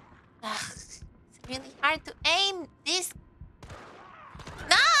 Ugh, it's really hard to aim this.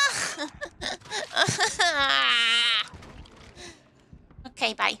 No!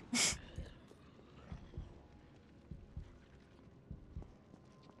 Okay, bye.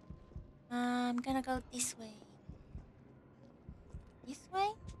 I'm gonna go this way. This way?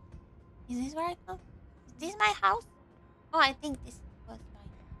 Is this where I go? Is this my house? Oh, I think this was my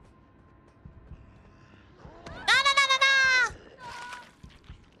house.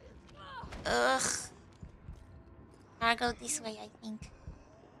 No! Ugh. I'll go this way, I think.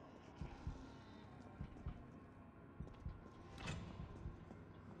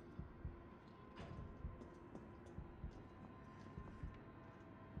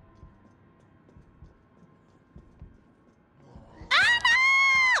 No!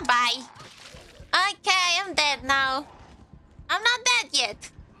 Bye. Okay, I'm dead now. I'm not dead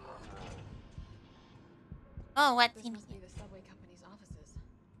yet. Oh, what's in Must be here? the subway company's offices.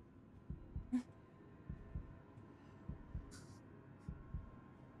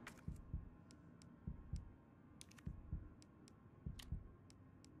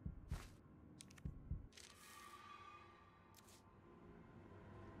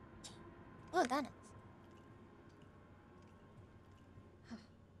 Oh, donuts. Huh.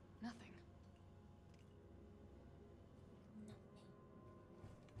 Nothing.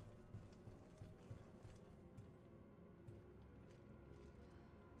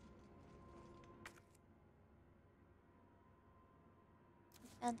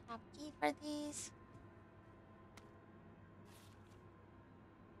 Don't have key for this.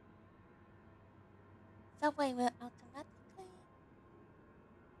 Subway will automatically.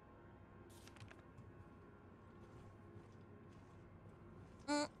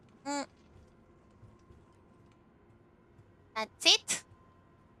 That's it.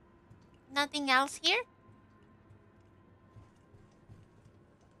 Nothing else here.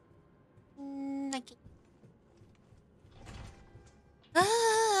 Okay.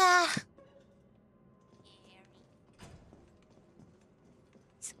 Ah.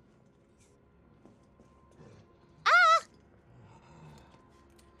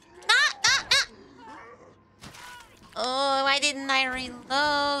 Ah! Oh, why didn't I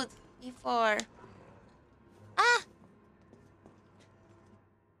reload before? Ah!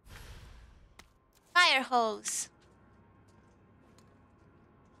 Fire hose.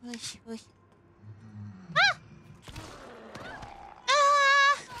 Whoosh, whoosh. Ah!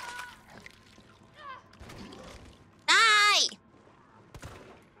 Ah! Die!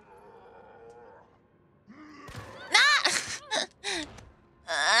 No!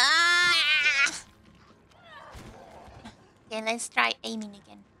 Ah! Okay, let's try aiming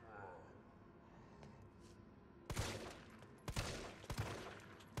again.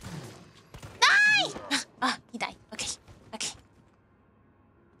 Die! Ah, he died. Okay.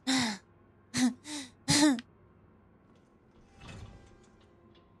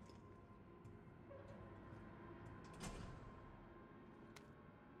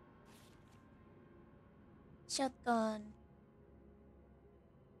 Shotgun.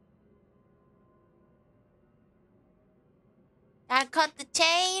 I cut the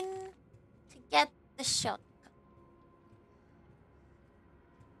chain to get the shotgun.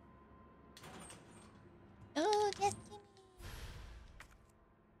 Oh, destiny.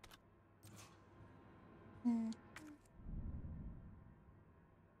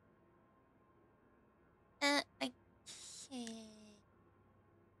 Okay.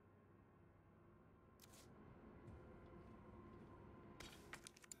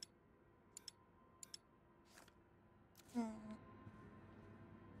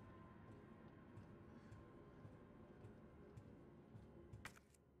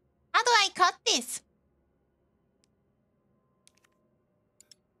 How do I cut this?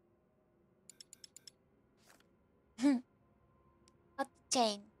 Cut the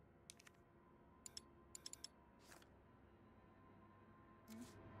chain.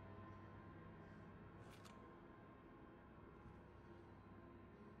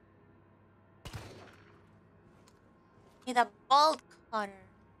 Need a bolt cutter.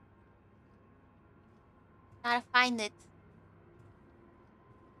 Gotta find it.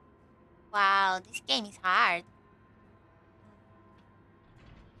 Wow, this game is hard.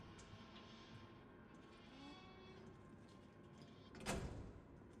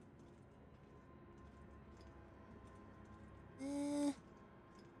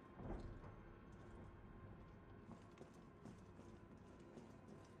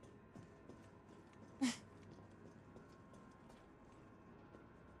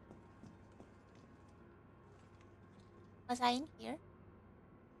 Was I in here?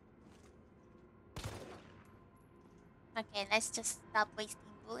 Okay, let's just stop wasting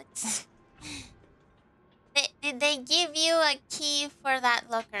bullets. Did they give you a key for that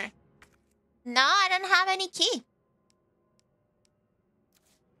locker? No, I don't have any key.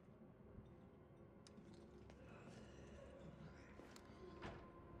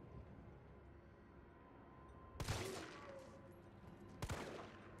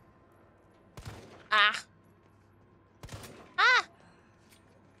 Ah. Ah!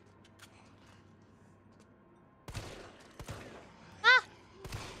 Ah!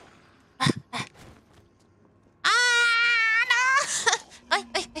 Ah! No!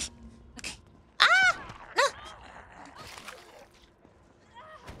 Wait. Okay. Ah! No!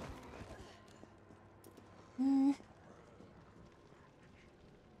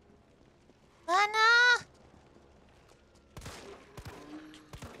 Ah, no!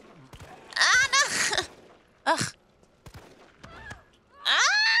 Ah, no! Ugh. Ah!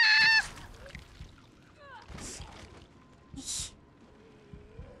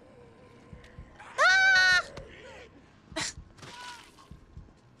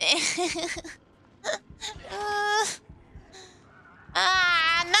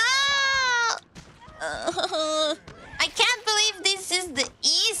 Ah! No! I can't believe this is the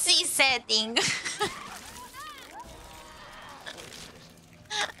easy setting.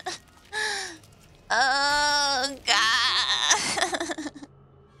 Oh god.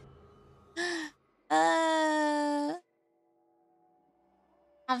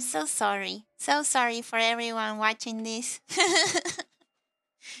 I'm so sorry. So sorry for everyone watching this.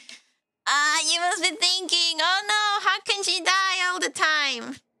 You must be thinking, oh no, how can she die all the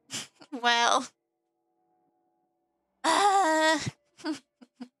time? Well,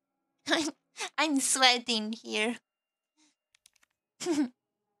 I'm sweating here.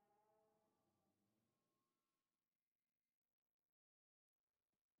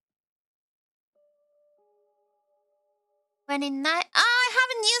 When in knife, oh, I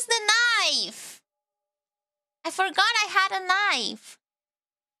haven't used the knife. I forgot I had a knife.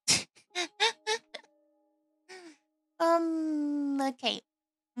 Okay.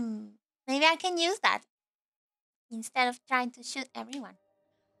 Maybe I can use that instead of trying to shoot everyone.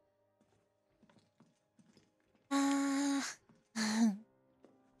 Where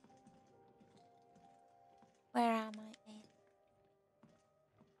am I?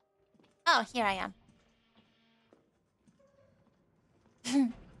 Oh, here I am.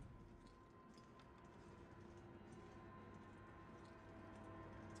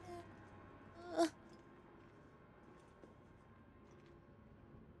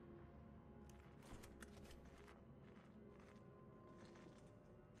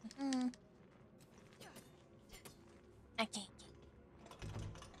 Okay.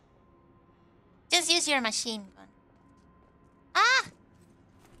 Just use your machine gun. Ah!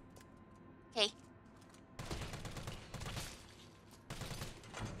 Okay.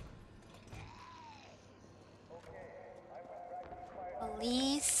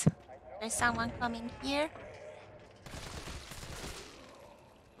 Police. There's someone coming here.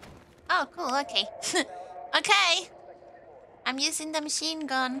 Oh, cool. Okay. Okay. I'm using the machine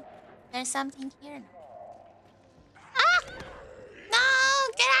gun. There's something here now. Ah! No!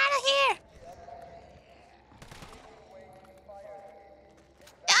 Get out of here!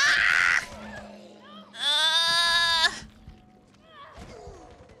 Ah!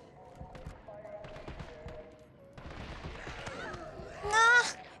 No!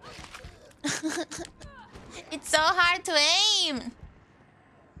 It's so hard to aim.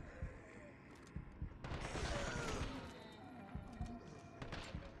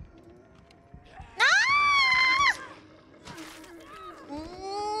 No!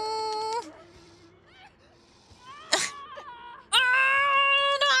 Mm.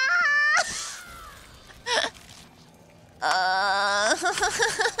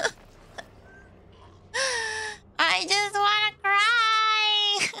 I just wanna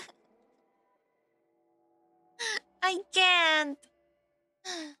cry. I can't.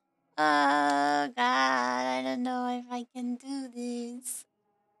 Oh God, I don't know if I can do this.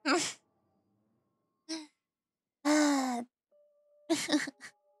 Ah.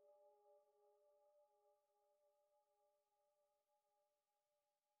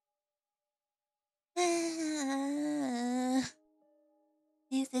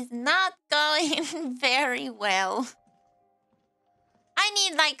 This is not going very well. I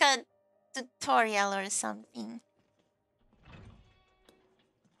need like a tutorial or something.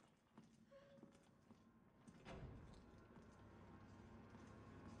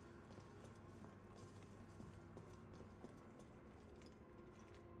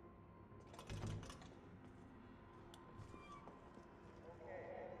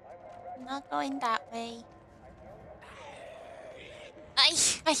 Not going that way. Ay,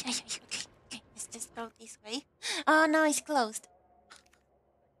 ay, ay, ay, okay, okay, let's just go this way. Oh no, it's closed.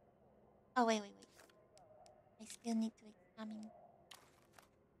 Oh, wait, wait, wait. I still need to examine.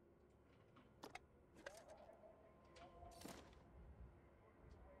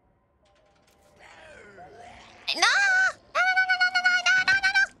 No! No, no, no, no, no, no, no, no, no,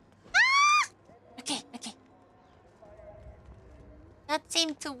 no! Okay, okay. That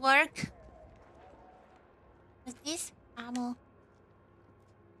seemed to work. What's this? Ammo.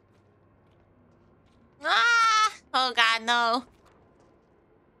 Ah! Oh God, no.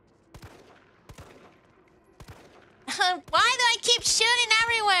 Why do I keep shooting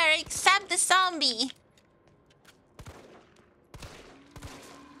everywhere except the zombie?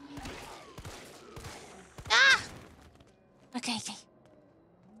 Ah! Okay, okay.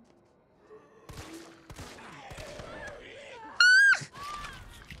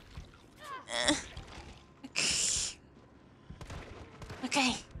 Ah!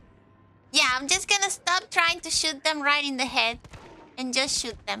 Okay. Yeah, I'm just gonna stop trying to shoot them right in the head and just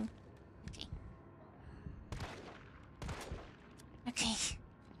shoot them. Okay. Okay.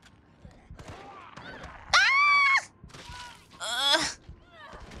 Ah!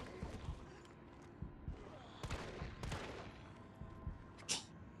 Okay.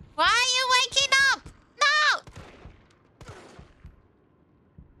 Why are you waking up? No!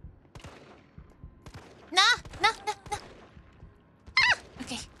 No, no, no, no. Ah!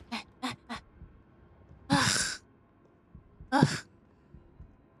 Okay. Ugh. Ugh.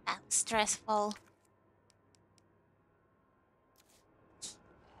 That was stressful.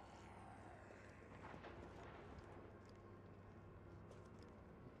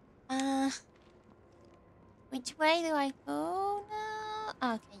 Which way do I go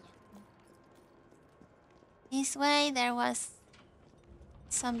now? Okay, yeah. This way, there was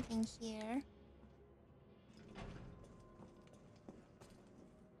something here.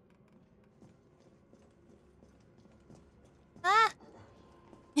 Ah!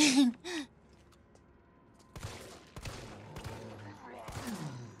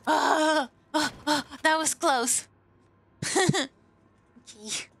 Oh, oh, oh, that was close.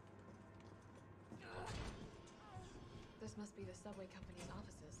 Okay. This must be the subway company's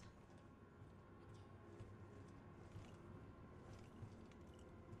offices.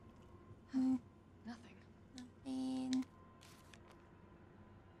 Nothing. Nothing.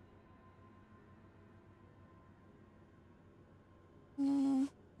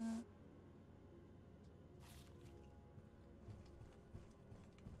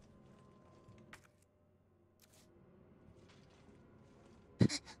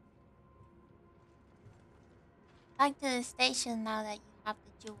 Back to the station now that you have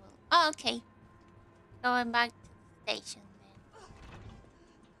the jewel. Oh, okay. Going back to the station then.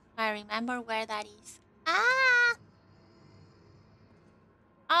 I remember where that is. Ah!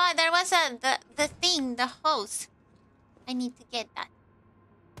 Oh, there was the thing, the hose. I need to get that.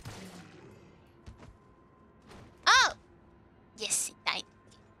 Oh! Yes, it died.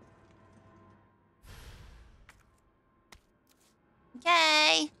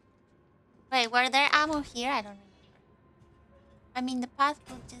 Wait, were there ammo here? I don't remember. I mean, the path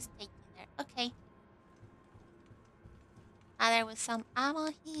will just take you there. Okay. Ah, there was some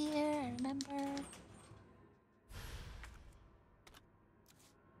ammo here, I remember.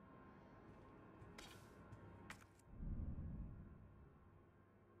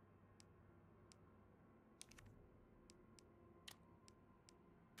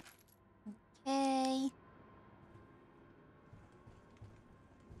 Okay.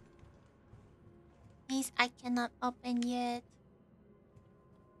 These I cannot open yet.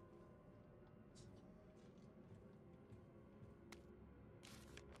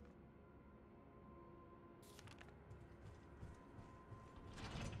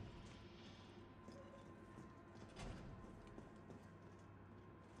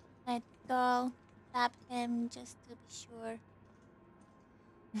 Let's go tap him just to be sure.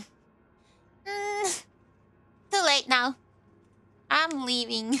 Too late now. I'm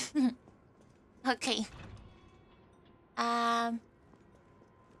leaving. Okay.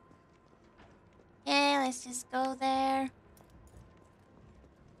 Okay, let's just go there.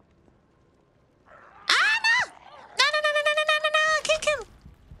 Ah, no! No, no, no, no, no, no, no, no, no! Kick him!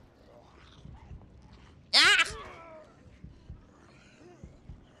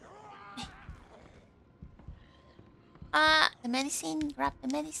 Ah! The medicine. Grab the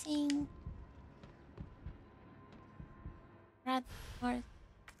medicine. Grab more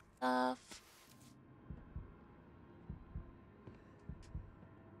stuff.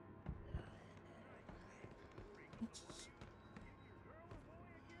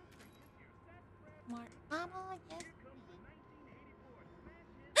 More ammo, I guess.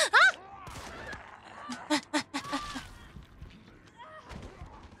 Ah!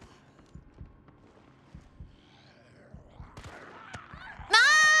 No!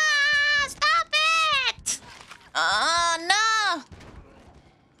 Stop it! Oh, no!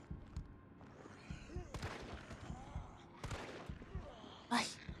 Ay.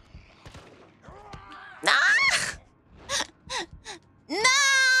 No! No!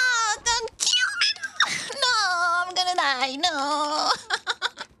 Don't kill me! No! I'm gonna die. No!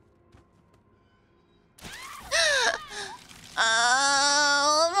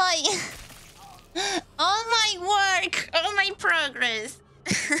 All my work, all my progress.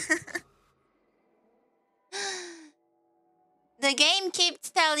 The game keeps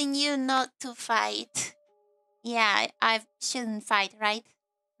telling you not to fight. Yeah, I shouldn't fight, right?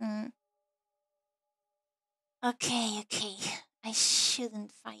 Okay. I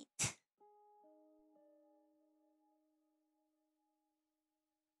shouldn't fight.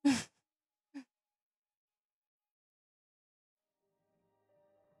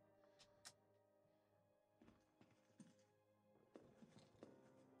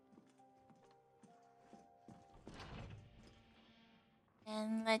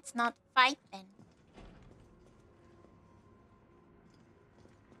 Then let's not fight then.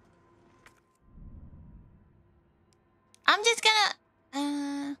 I'm just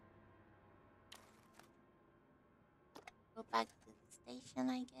gonna go back to the station,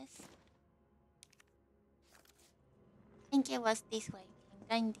 I guess. I think it was this way. I'm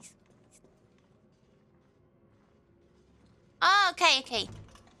going this way. Oh, okay.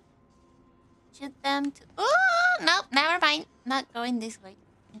 Shoot them to... Oh, no, never mind. Not going this way.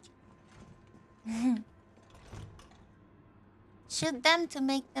 Okay. Shoot them to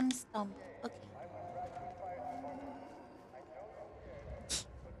make them stumble. Okay.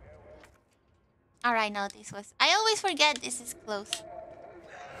 Alright, no, this was... I always forget this is close.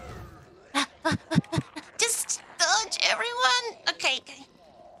 Just dodge, everyone! Okay.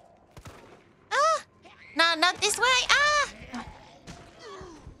 Ah! No, not this way! Ah!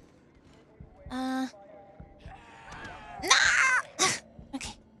 No!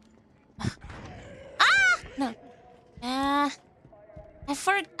 Okay. Ah! No. I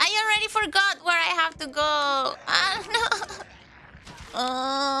already forgot where I have to go. Ah, no.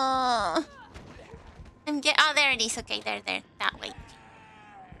 Oh, there it is. Okay, there. That way.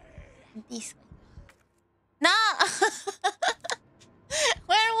 This way. No!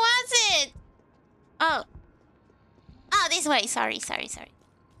 Where was it? Oh. Oh, this way. Sorry. This way.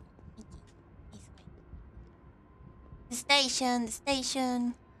 The station.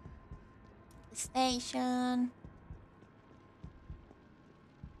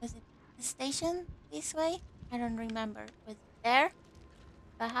 Was it the station this way? I don't remember. Was it there?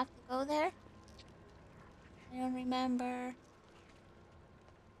 Do I have to go there? I don't remember.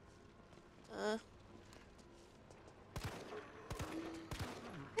 No!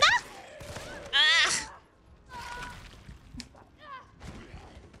 Ah!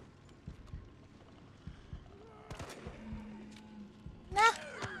 No!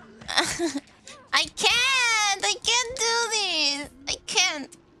 I can't! I can't do this! I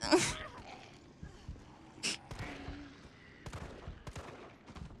can't!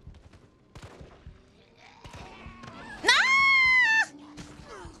 No!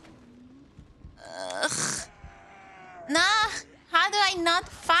 Ugh. No! How do I not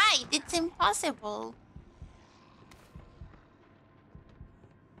fight? It's impossible.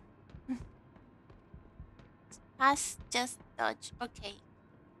 Pass, just dodge. Okay.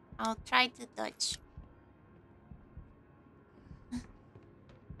 I'll try to dodge.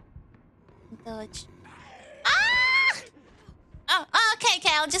 Dodge. Ah! Oh, okay,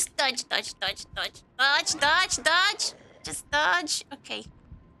 okay. I'll just dodge. Dodge. Just dodge. Okay.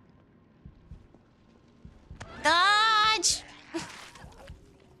 Dodge!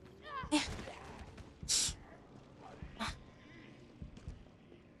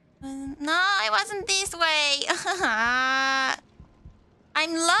 No, it wasn't this way.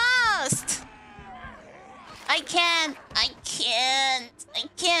 I'm lost. I can't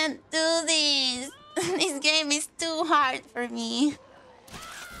do this. This game is too hard for me.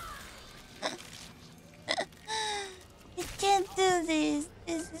 I can't do this.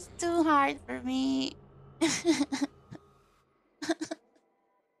 This is too hard for me.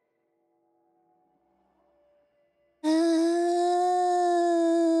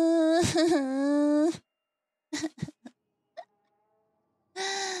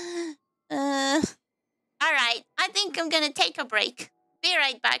 All right, I think I'm gonna take a break. Be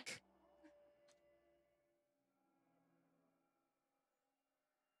right back.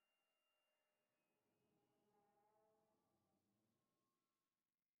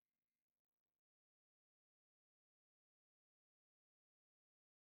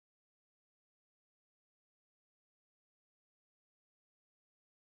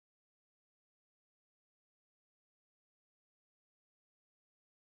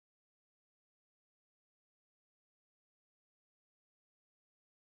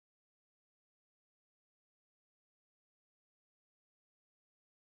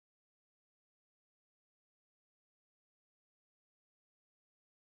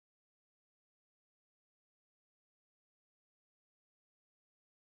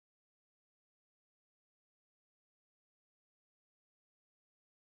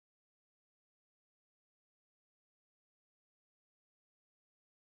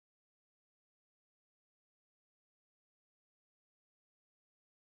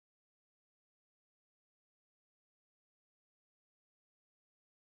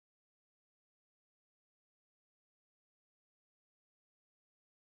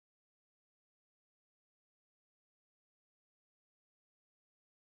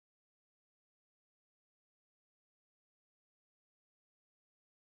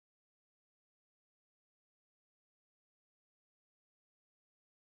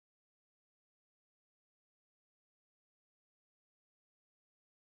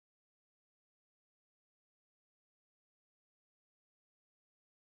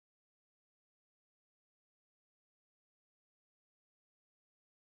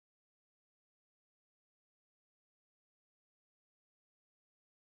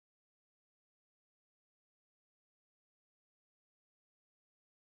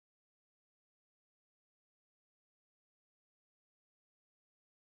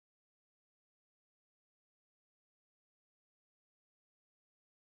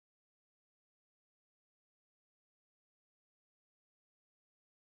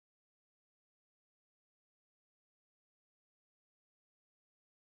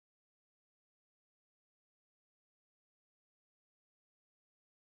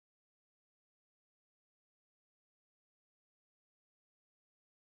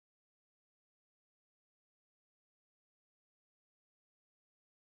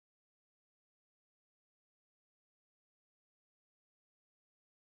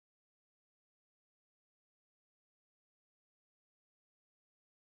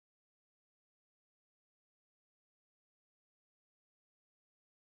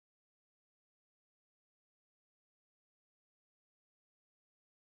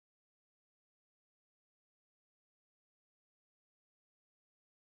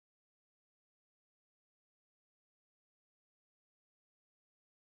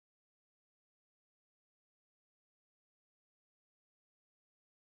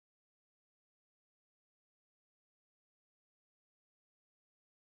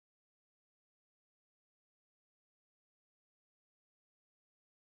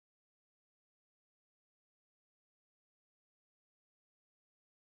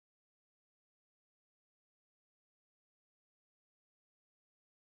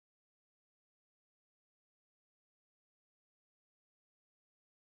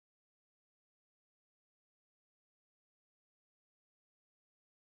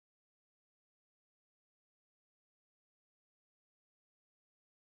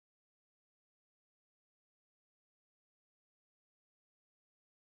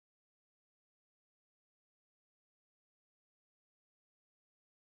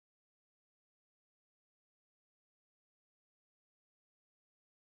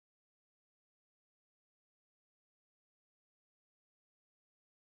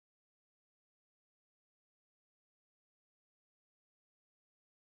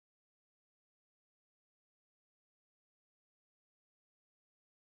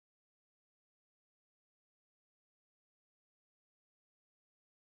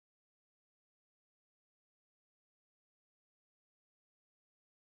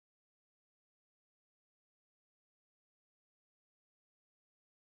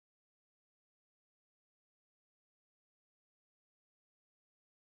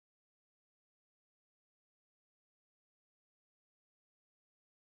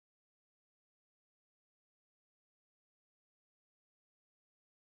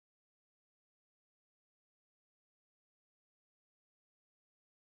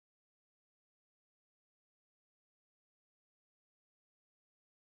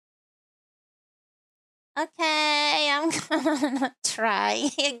 Okay, I'm gonna try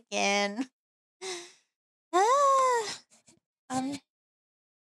again. Ah, um,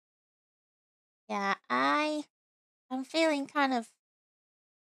 yeah, I'm feeling kind of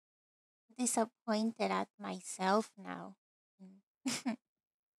disappointed at myself now.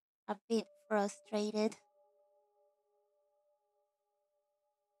 A bit frustrated.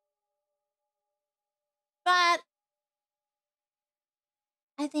 But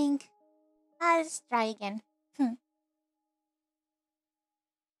I think I'll just try again.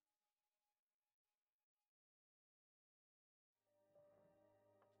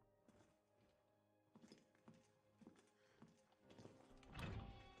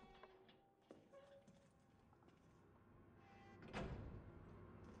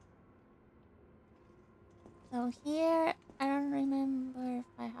 So here, I don't remember if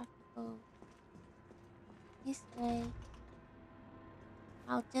I have to go this way.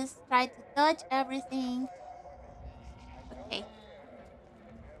 I'll just try to dodge everything. Okay.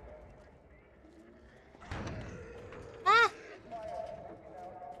 Ah!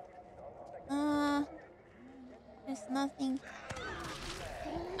 There's nothing.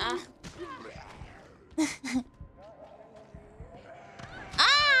 Ah.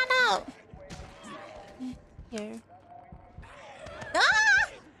 Ah, no! Here. Ah!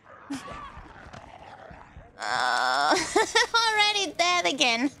 Already dead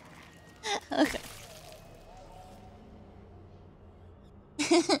again. Okay.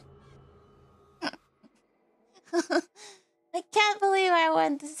 I can't believe I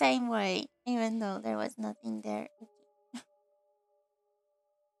went the same way, even though there was nothing there.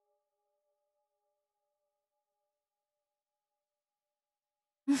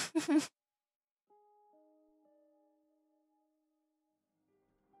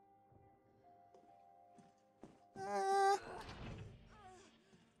 Uh,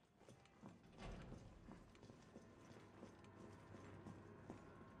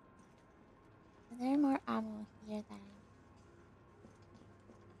 is there more ammo here that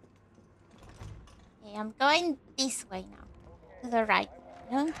Okay, I'm going this way now. To the right.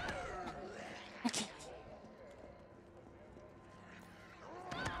 No? Okay.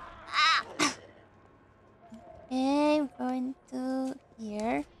 Ah! Okay, we're going to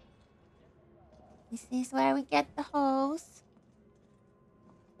here. This is where we get the hose.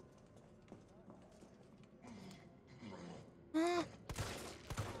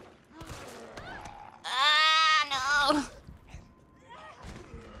 Ah, no!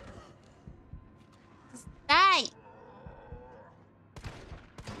 Just die!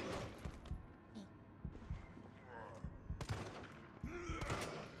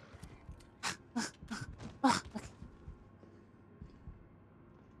 Oh, okay.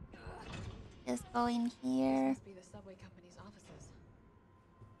 Just go in here. Must be the subway company's offices.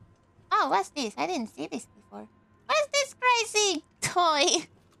 Oh, what's this? I didn't see this before. What is this crazy toy?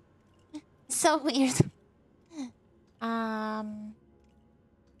 So weird.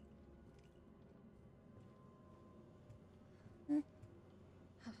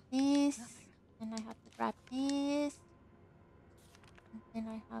 This, and I have to grab this, and then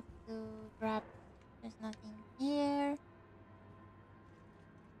I have to grab. There's nothing here.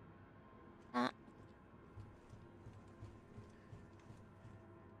 Ah,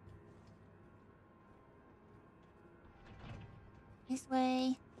 this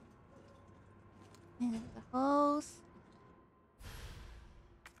way. And then the hose.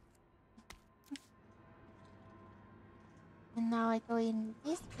 And now I go in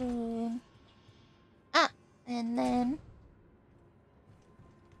this room. Ah, and then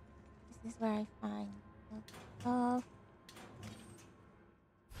this is where I find the stuff.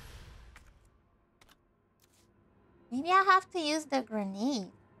 Maybe I have to use the grenade.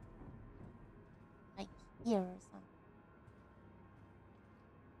 Like here or something.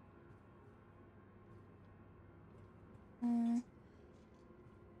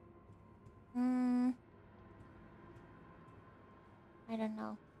 I don't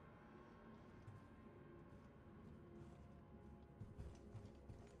know.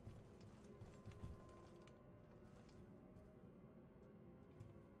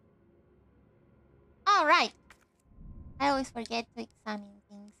 All right. I always forget to examine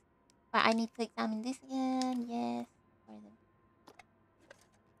things. But I need to examine this again. Yes.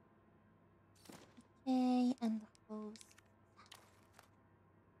 Okay, and the hose.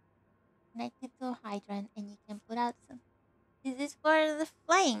 Connected to a hydrant and you can put out some. This is for the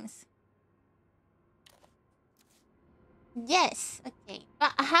flames. Yes, okay.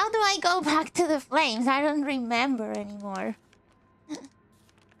 But how do I go back to the flames? I don't remember anymore.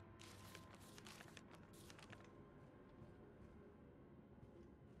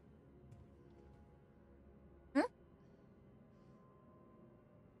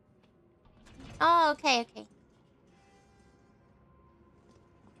 Oh, okay, okay.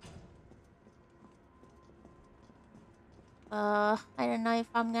 I don't know if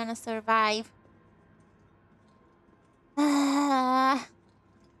I'm gonna survive. Ah.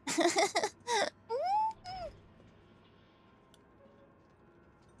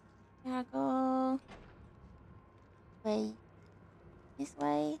 Gotta go. Wait. This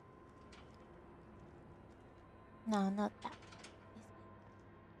way? No, not that.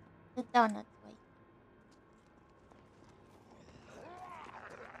 This way. The donut way.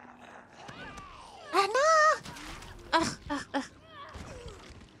 Ah, no! Ugh, ugh, ugh.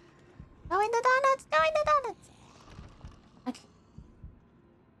 Go in the donuts! Go in the donuts! Okay.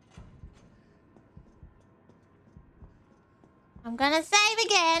 I'm gonna save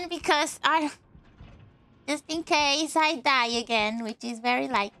again because just in case I die again, which is very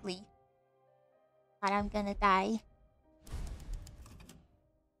likely. But I'm gonna die.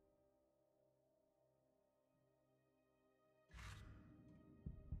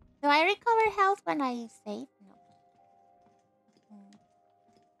 Do I recover health when I save? No. Hmm.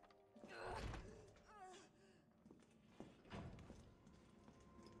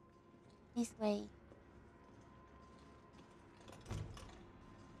 This way.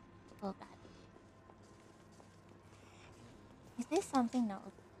 Oh god. Is this something? No.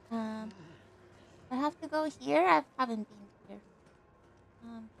 I have to go here? I haven't been here.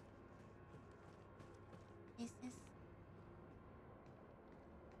 This is...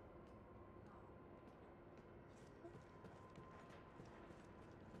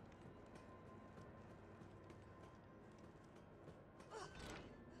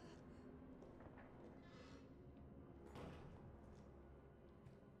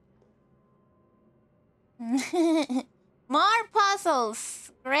 More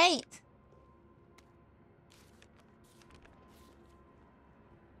puzzles! Great!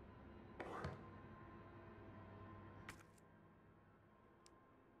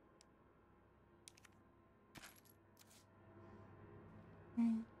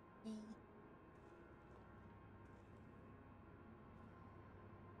 Okay.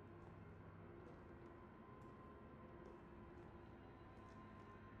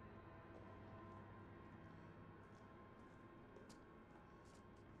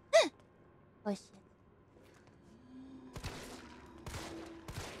 Oh shit.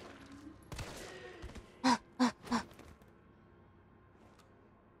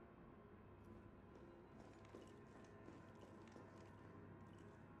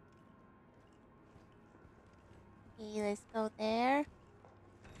 Okay, let's go there.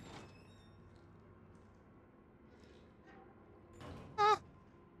 Ah.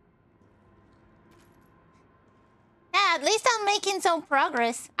 Yeah, at least I'm making some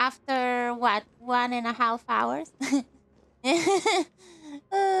progress after what, 1.5 hours?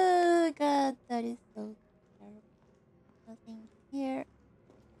 Oh god, that is so terrible. Nothing here.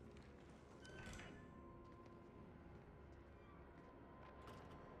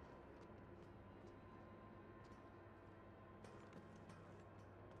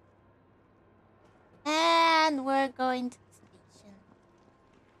 And we're going to the station.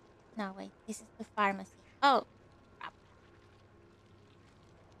 No, wait, this is the pharmacy. Oh, crap.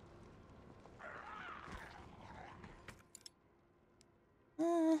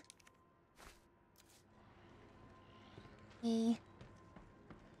 Okay.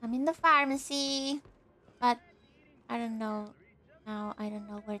 I'm in the pharmacy, but I don't know now. I don't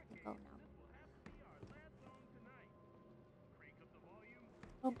know where to go now.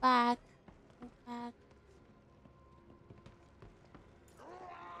 Go back. Go back.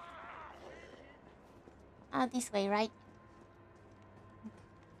 Ah, this way, right?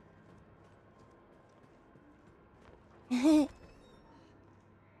 Okay.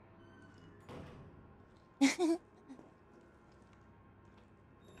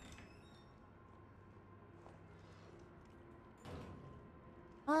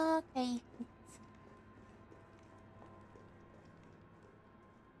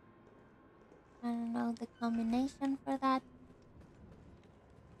 I don't know the combination for that.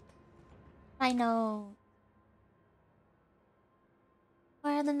 I know.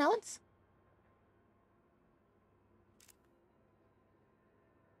 Where are the notes?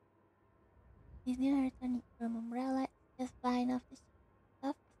 Is the returning from umbrella just flying off the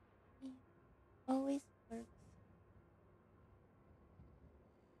stuff? It always works.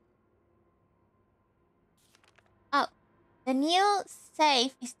 Oh, the new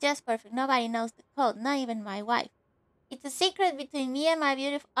safe is just perfect. Nobody knows the code, not even my wife. It's a secret between me and my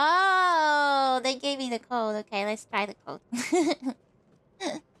beautiful... Oh, they gave me the code. Okay, let's try the code.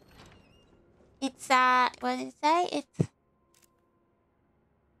 It's, what did it say? It's...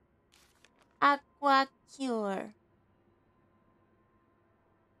 Aqua Cure.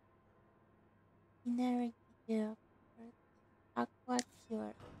 Generic Aqua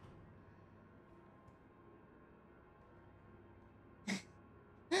Cure.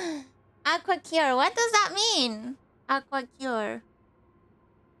 Aqua Cure. What does that mean? Aqua Cure.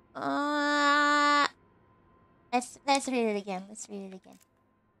 Let's read it again. Let's read it again.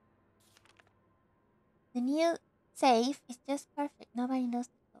 The new safe is just perfect. Nobody knows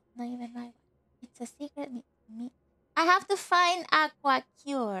the code. Not even my wife. It's a secret. I have to find Aqua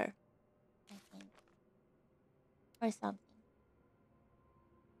Cure. I think. Or something.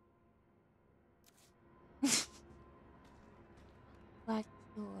 Aqua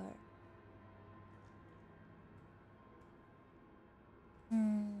Cure.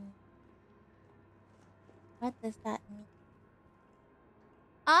 What does that mean?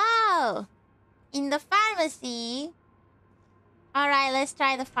 Oh! In the pharmacy. Alright, let's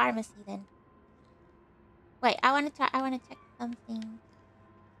try the pharmacy then. Wait, I wanna check something.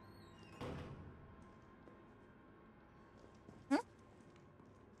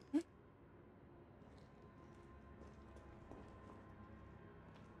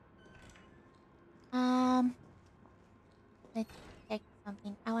 Let's check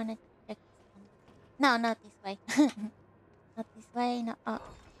something. I wanna check something. No, not this way. Not this way. No. Oh,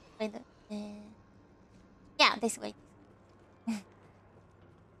 wait. Yeah, this way.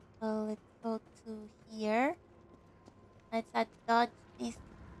 So let's go to here. Let's dodge this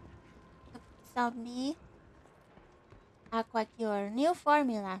zombie. Aqua Cure. New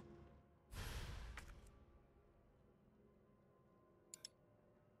formula.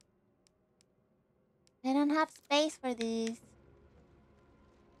 I don't have space for this.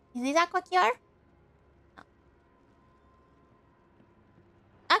 Is this Aqua Cure? No.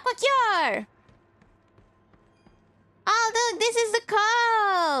 Aqua Cure! Oh, look, this is the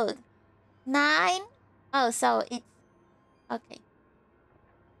code! 9. Oh, so it's... Okay.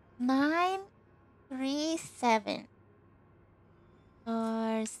 937.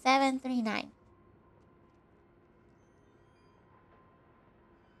 Or 739.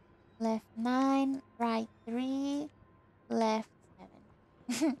 Left 9, right 3, left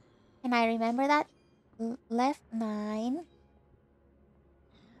 7. Can I remember that? Left 9.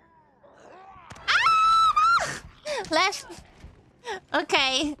 Ah! Left.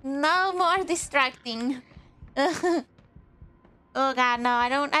 Okay, no more distracting. Oh god, no, I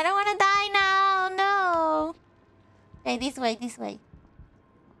don't want to die now. No. Okay, this way.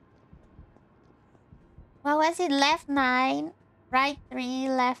 What was it? Left 9, right 3,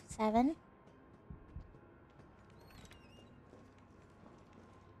 left 7.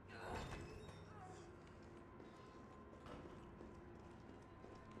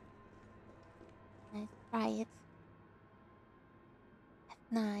 Let's try it.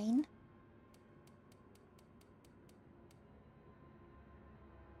 Left 9.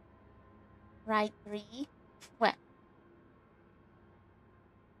 Right 3. What?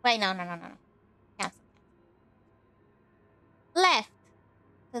 Wait, no. Cancel. Left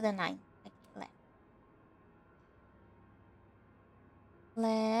to the 9. Okay, left.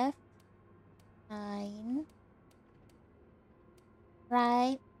 Left 9.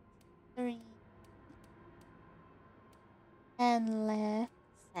 Right 3. And left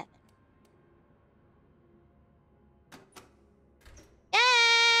 7.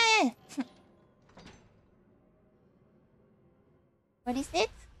 Yay! What is it?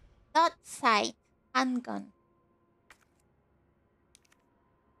 Dot sight. Handgun.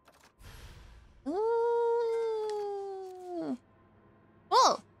 Ooh.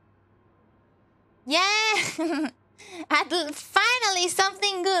 Cool. Yeah. Finally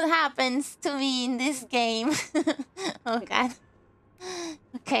something good happens to me in this game. Oh god.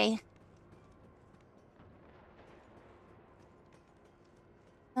 Okay.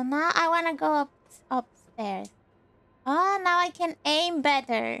 So now I want to go upstairs. Oh, now I can aim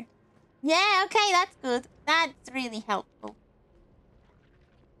better. Yeah, okay, that's good. That's really helpful.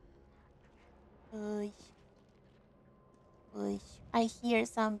 Push. I hear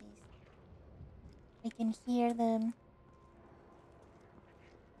zombies. I can hear them.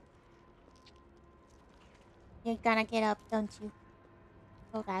 You're gonna get up, don't you?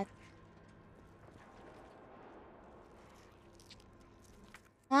 Oh god.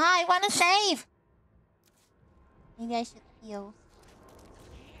 Ah, I wanna save! Maybe I should heal.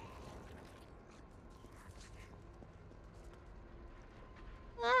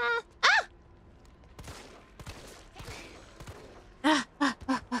 Ah!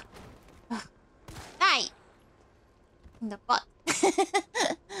 Die! In the butt.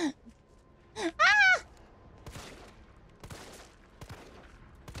 Ah!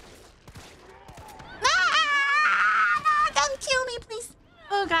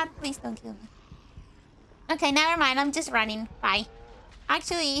 Please don't kill me. Okay, never mind. I'm just running. Bye.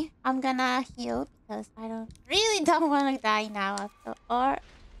 Actually, I'm gonna heal because I really don't want to die now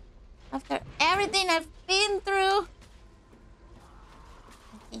after everything I've been through.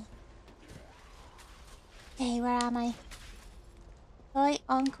 Okay. Okay, where am I? Toy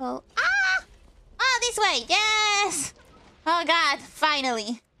uncle. Ah! Oh, this way. Yes. Oh God!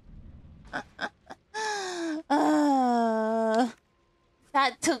 Finally.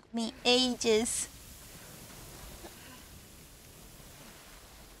 That took me ages.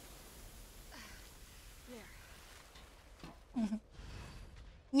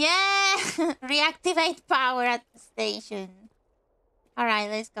 Yeah! Reactivate power at the station. Alright,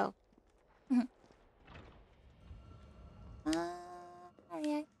 let's go.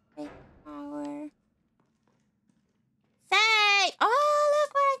 Reactivate power. Say! Oh,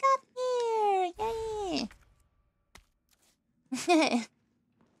 look what I got here! Yay!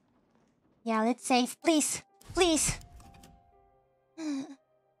 Yeah, let's save. Please! Please!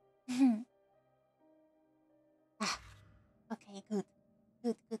 Okay, good.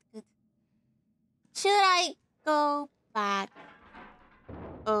 Good. Should I go back?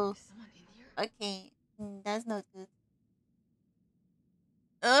 Oh. Okay. That's not good.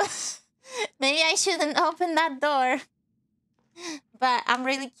 Maybe I shouldn't open that door. But I'm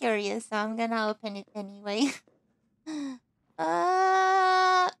really curious, so I'm gonna open it anyway.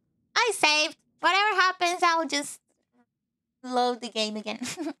 I saved. Whatever happens, I'll just load the game again.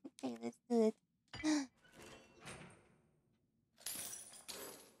 Okay, let's do it.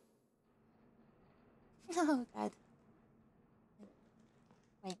 Oh God.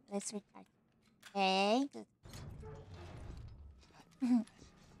 Wait, let's recharge. Okay, good.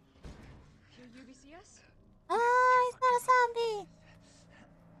 UBCS? Oh, it's not a zombie.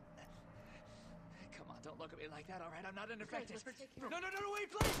 Come on, don't look at me like that, alright? I'm not infected. No, wait,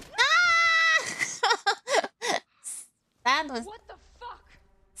 please! Ah! That was What the fuck?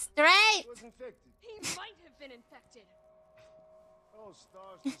 straight. Was infected. He might have been infected. Oh,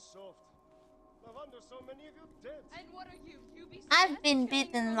 stars are soft. No wonder so many of you dead. And what are you, UBCS? I've been killing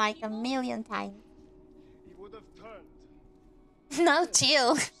bitten your like a people? million times. He would have turned. No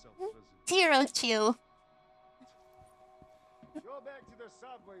chill. Zero chill. Go back to the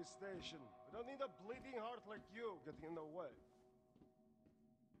subway station. We don't need a bleeding heart like you getting in the way.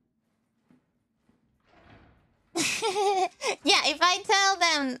 Yeah, if I tell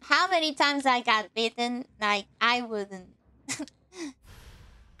them how many times I got bitten, like, I wouldn't.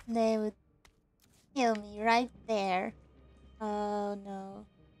 They would kill me right there. Oh no.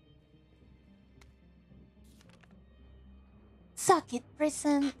 Suck it,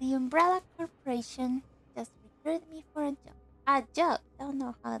 prison. The Umbrella Corporation just recruited me for a job. A job. Don't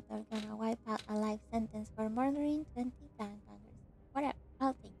know how they're gonna wipe out a life sentence for murdering 20 gangbangers. Whatever,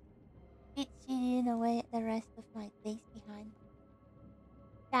 I'll take it. Beat cheating away the rest of my days behind.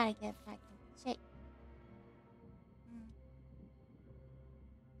 Gotta get back in shape.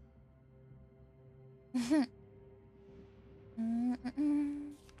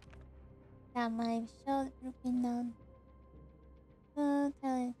 Got my shoulder drooping down. Oh,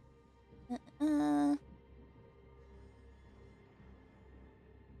 tell it.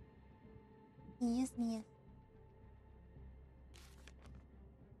 He used me as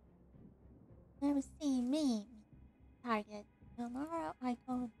never see me. Target. Tomorrow I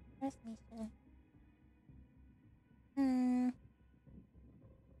go on first mission. Now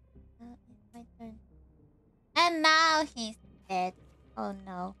it's my turn. And now he's dead. Oh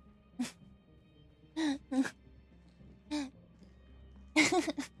no.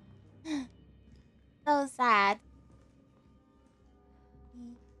 So sad.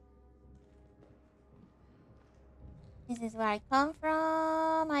 This is where I come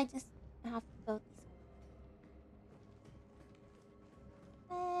from. I just have to go this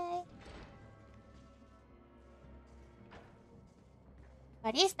way.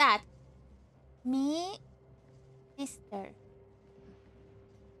 What is that? Me, sister.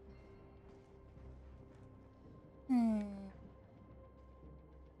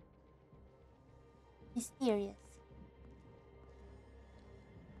 Mysterious.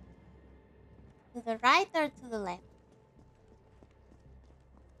 To the right or to the left?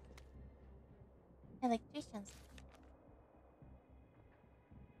 Electricians.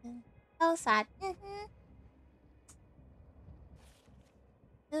 So sad.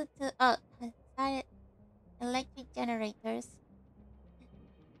 Started electric generators.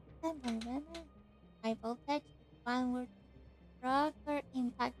 Remember? High voltage, downward truck or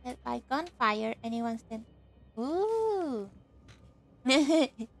impacted by gunfire. Anyone's can. Ooh.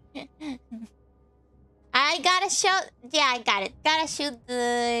 I gotta show. Yeah, I got it. Gotta shoot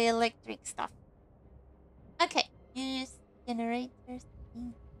the electric stuff. Okay. Use generators.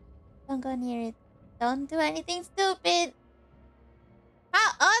 Don't go near it. Don't do anything stupid.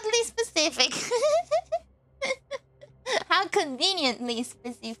 How oddly specific. How conveniently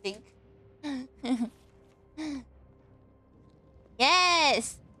specific.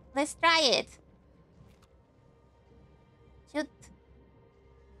 Yes. Let's try it. Shoot.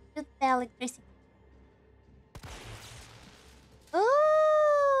 Shoot the electricity. Ooh.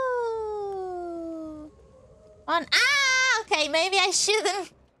 On. Ah, okay. Maybe I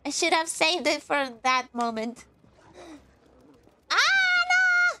shouldn't. I should have saved it for that moment. Ah,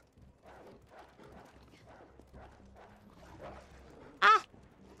 no! Ah.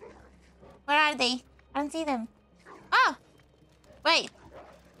 Where are they? I don't see them. Oh. Wait.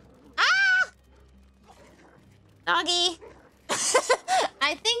 Ah! Doggy.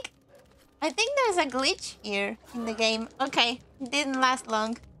 I think there's a glitch here in the game. Okay, it didn't last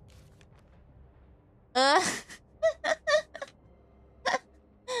long. But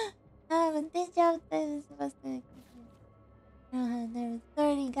this job is supposed to. There are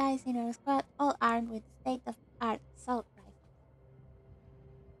 30 guys in our squad, all armed with state-of-the-art assault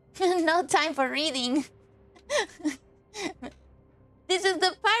rifles. No time for reading. This is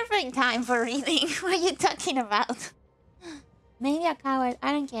the perfect time for reading. What are you talking about? Maybe a coward.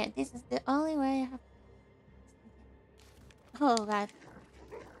 I don't care. This is the only way I have. Oh god.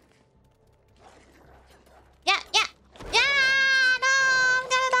 Yeah, yeah, yeah! No, I'm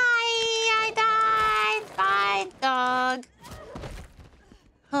gonna die. I died. Bye, dog.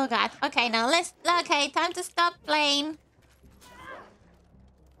 Oh god. Okay, now let's. Okay, time to stop playing.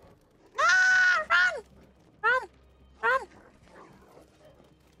 Ah, run, run, run.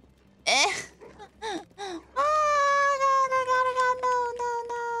 Eh. Oh god, oh god, oh god, no, no,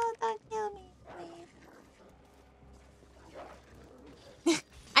 no, don't kill me, please.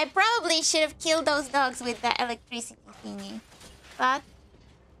 I probably should have killed those dogs with the electricity thingy. But,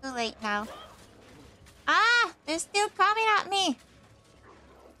 too late now. Ah, they're still coming at me.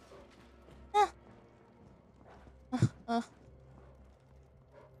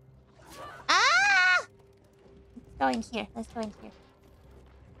 Ah! Let's go in here, let's go in here.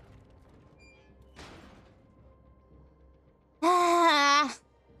 Ah!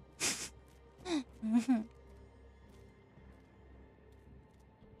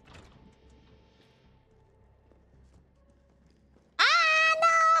 Ah,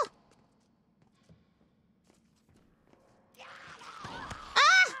 no!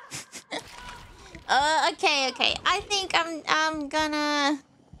 Ah! Okay, okay. I think I'm gonna.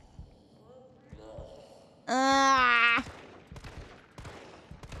 Ah.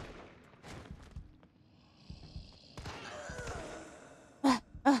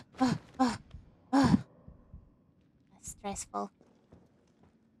 That's stressful.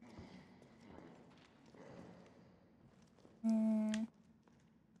 Hmm.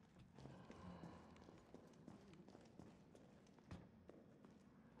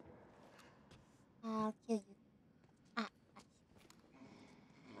 I'll kill you. Ah.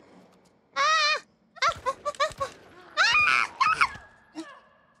 Ah!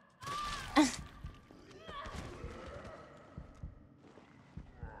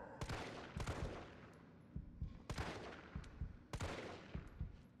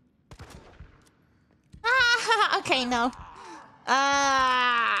 Ah! Okay, no.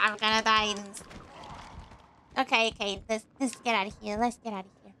 I'm gonna die. Okay, okay. Let's get out of here. Let's get out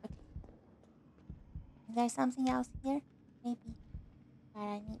of here. Okay. Is there something else here? Maybe. But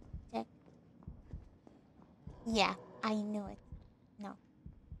I need to check. Yeah, I knew it. No.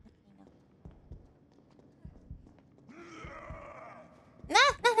 Okay, no. No,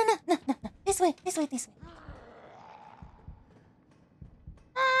 no, no, no, no, no, no. This way, this way, this way.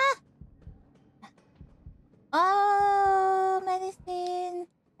 Ah! Oh, medicine.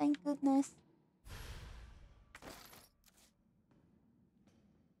 Thank goodness.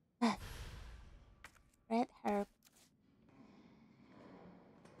 Red herb.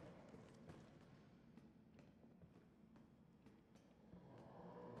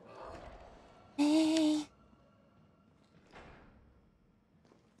 Hey.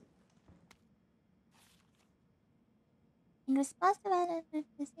 In response to that, the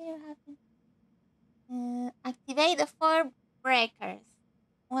procedure happened. Activate the 4 breakers.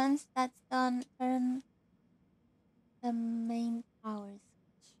 Once that's done, turn the main power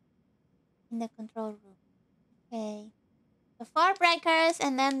switch in the control room. Okay. The 4 breakers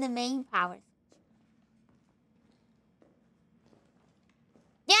and then the main power switch.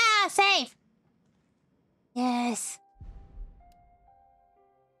 Yeah, save! Yes.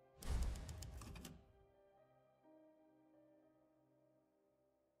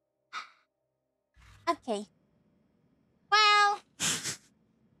 Okay. Well,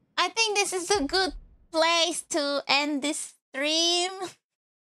 I think this is a good place to end this stream.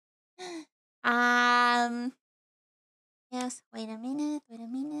 Yes, wait a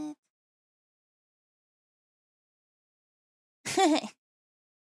minute.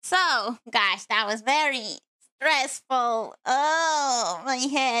 So, gosh, that was very stressful. Oh, my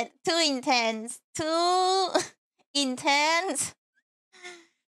head. Too intense. Too intense.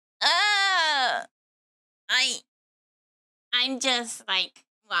 Uh, I'm just like,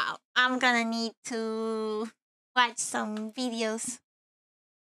 wow, I'm gonna need to watch some videos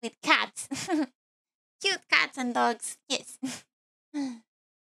with cats. Cute cats and dogs. Yes. Woo!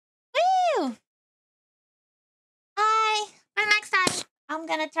 Hi. But next time, I'm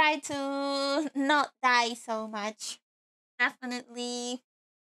gonna try to not die so much. Definitely,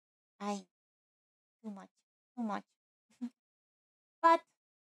 I too much, too much. But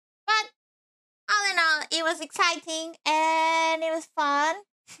all in all, it was exciting and it was fun.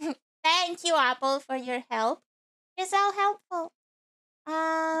 Thank you, Apple, for your help. You're so helpful.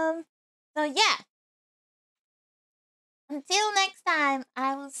 So yeah. Until next time,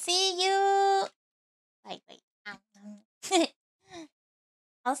 I will see you. Wait.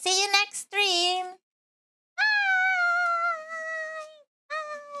 I'll see you next stream.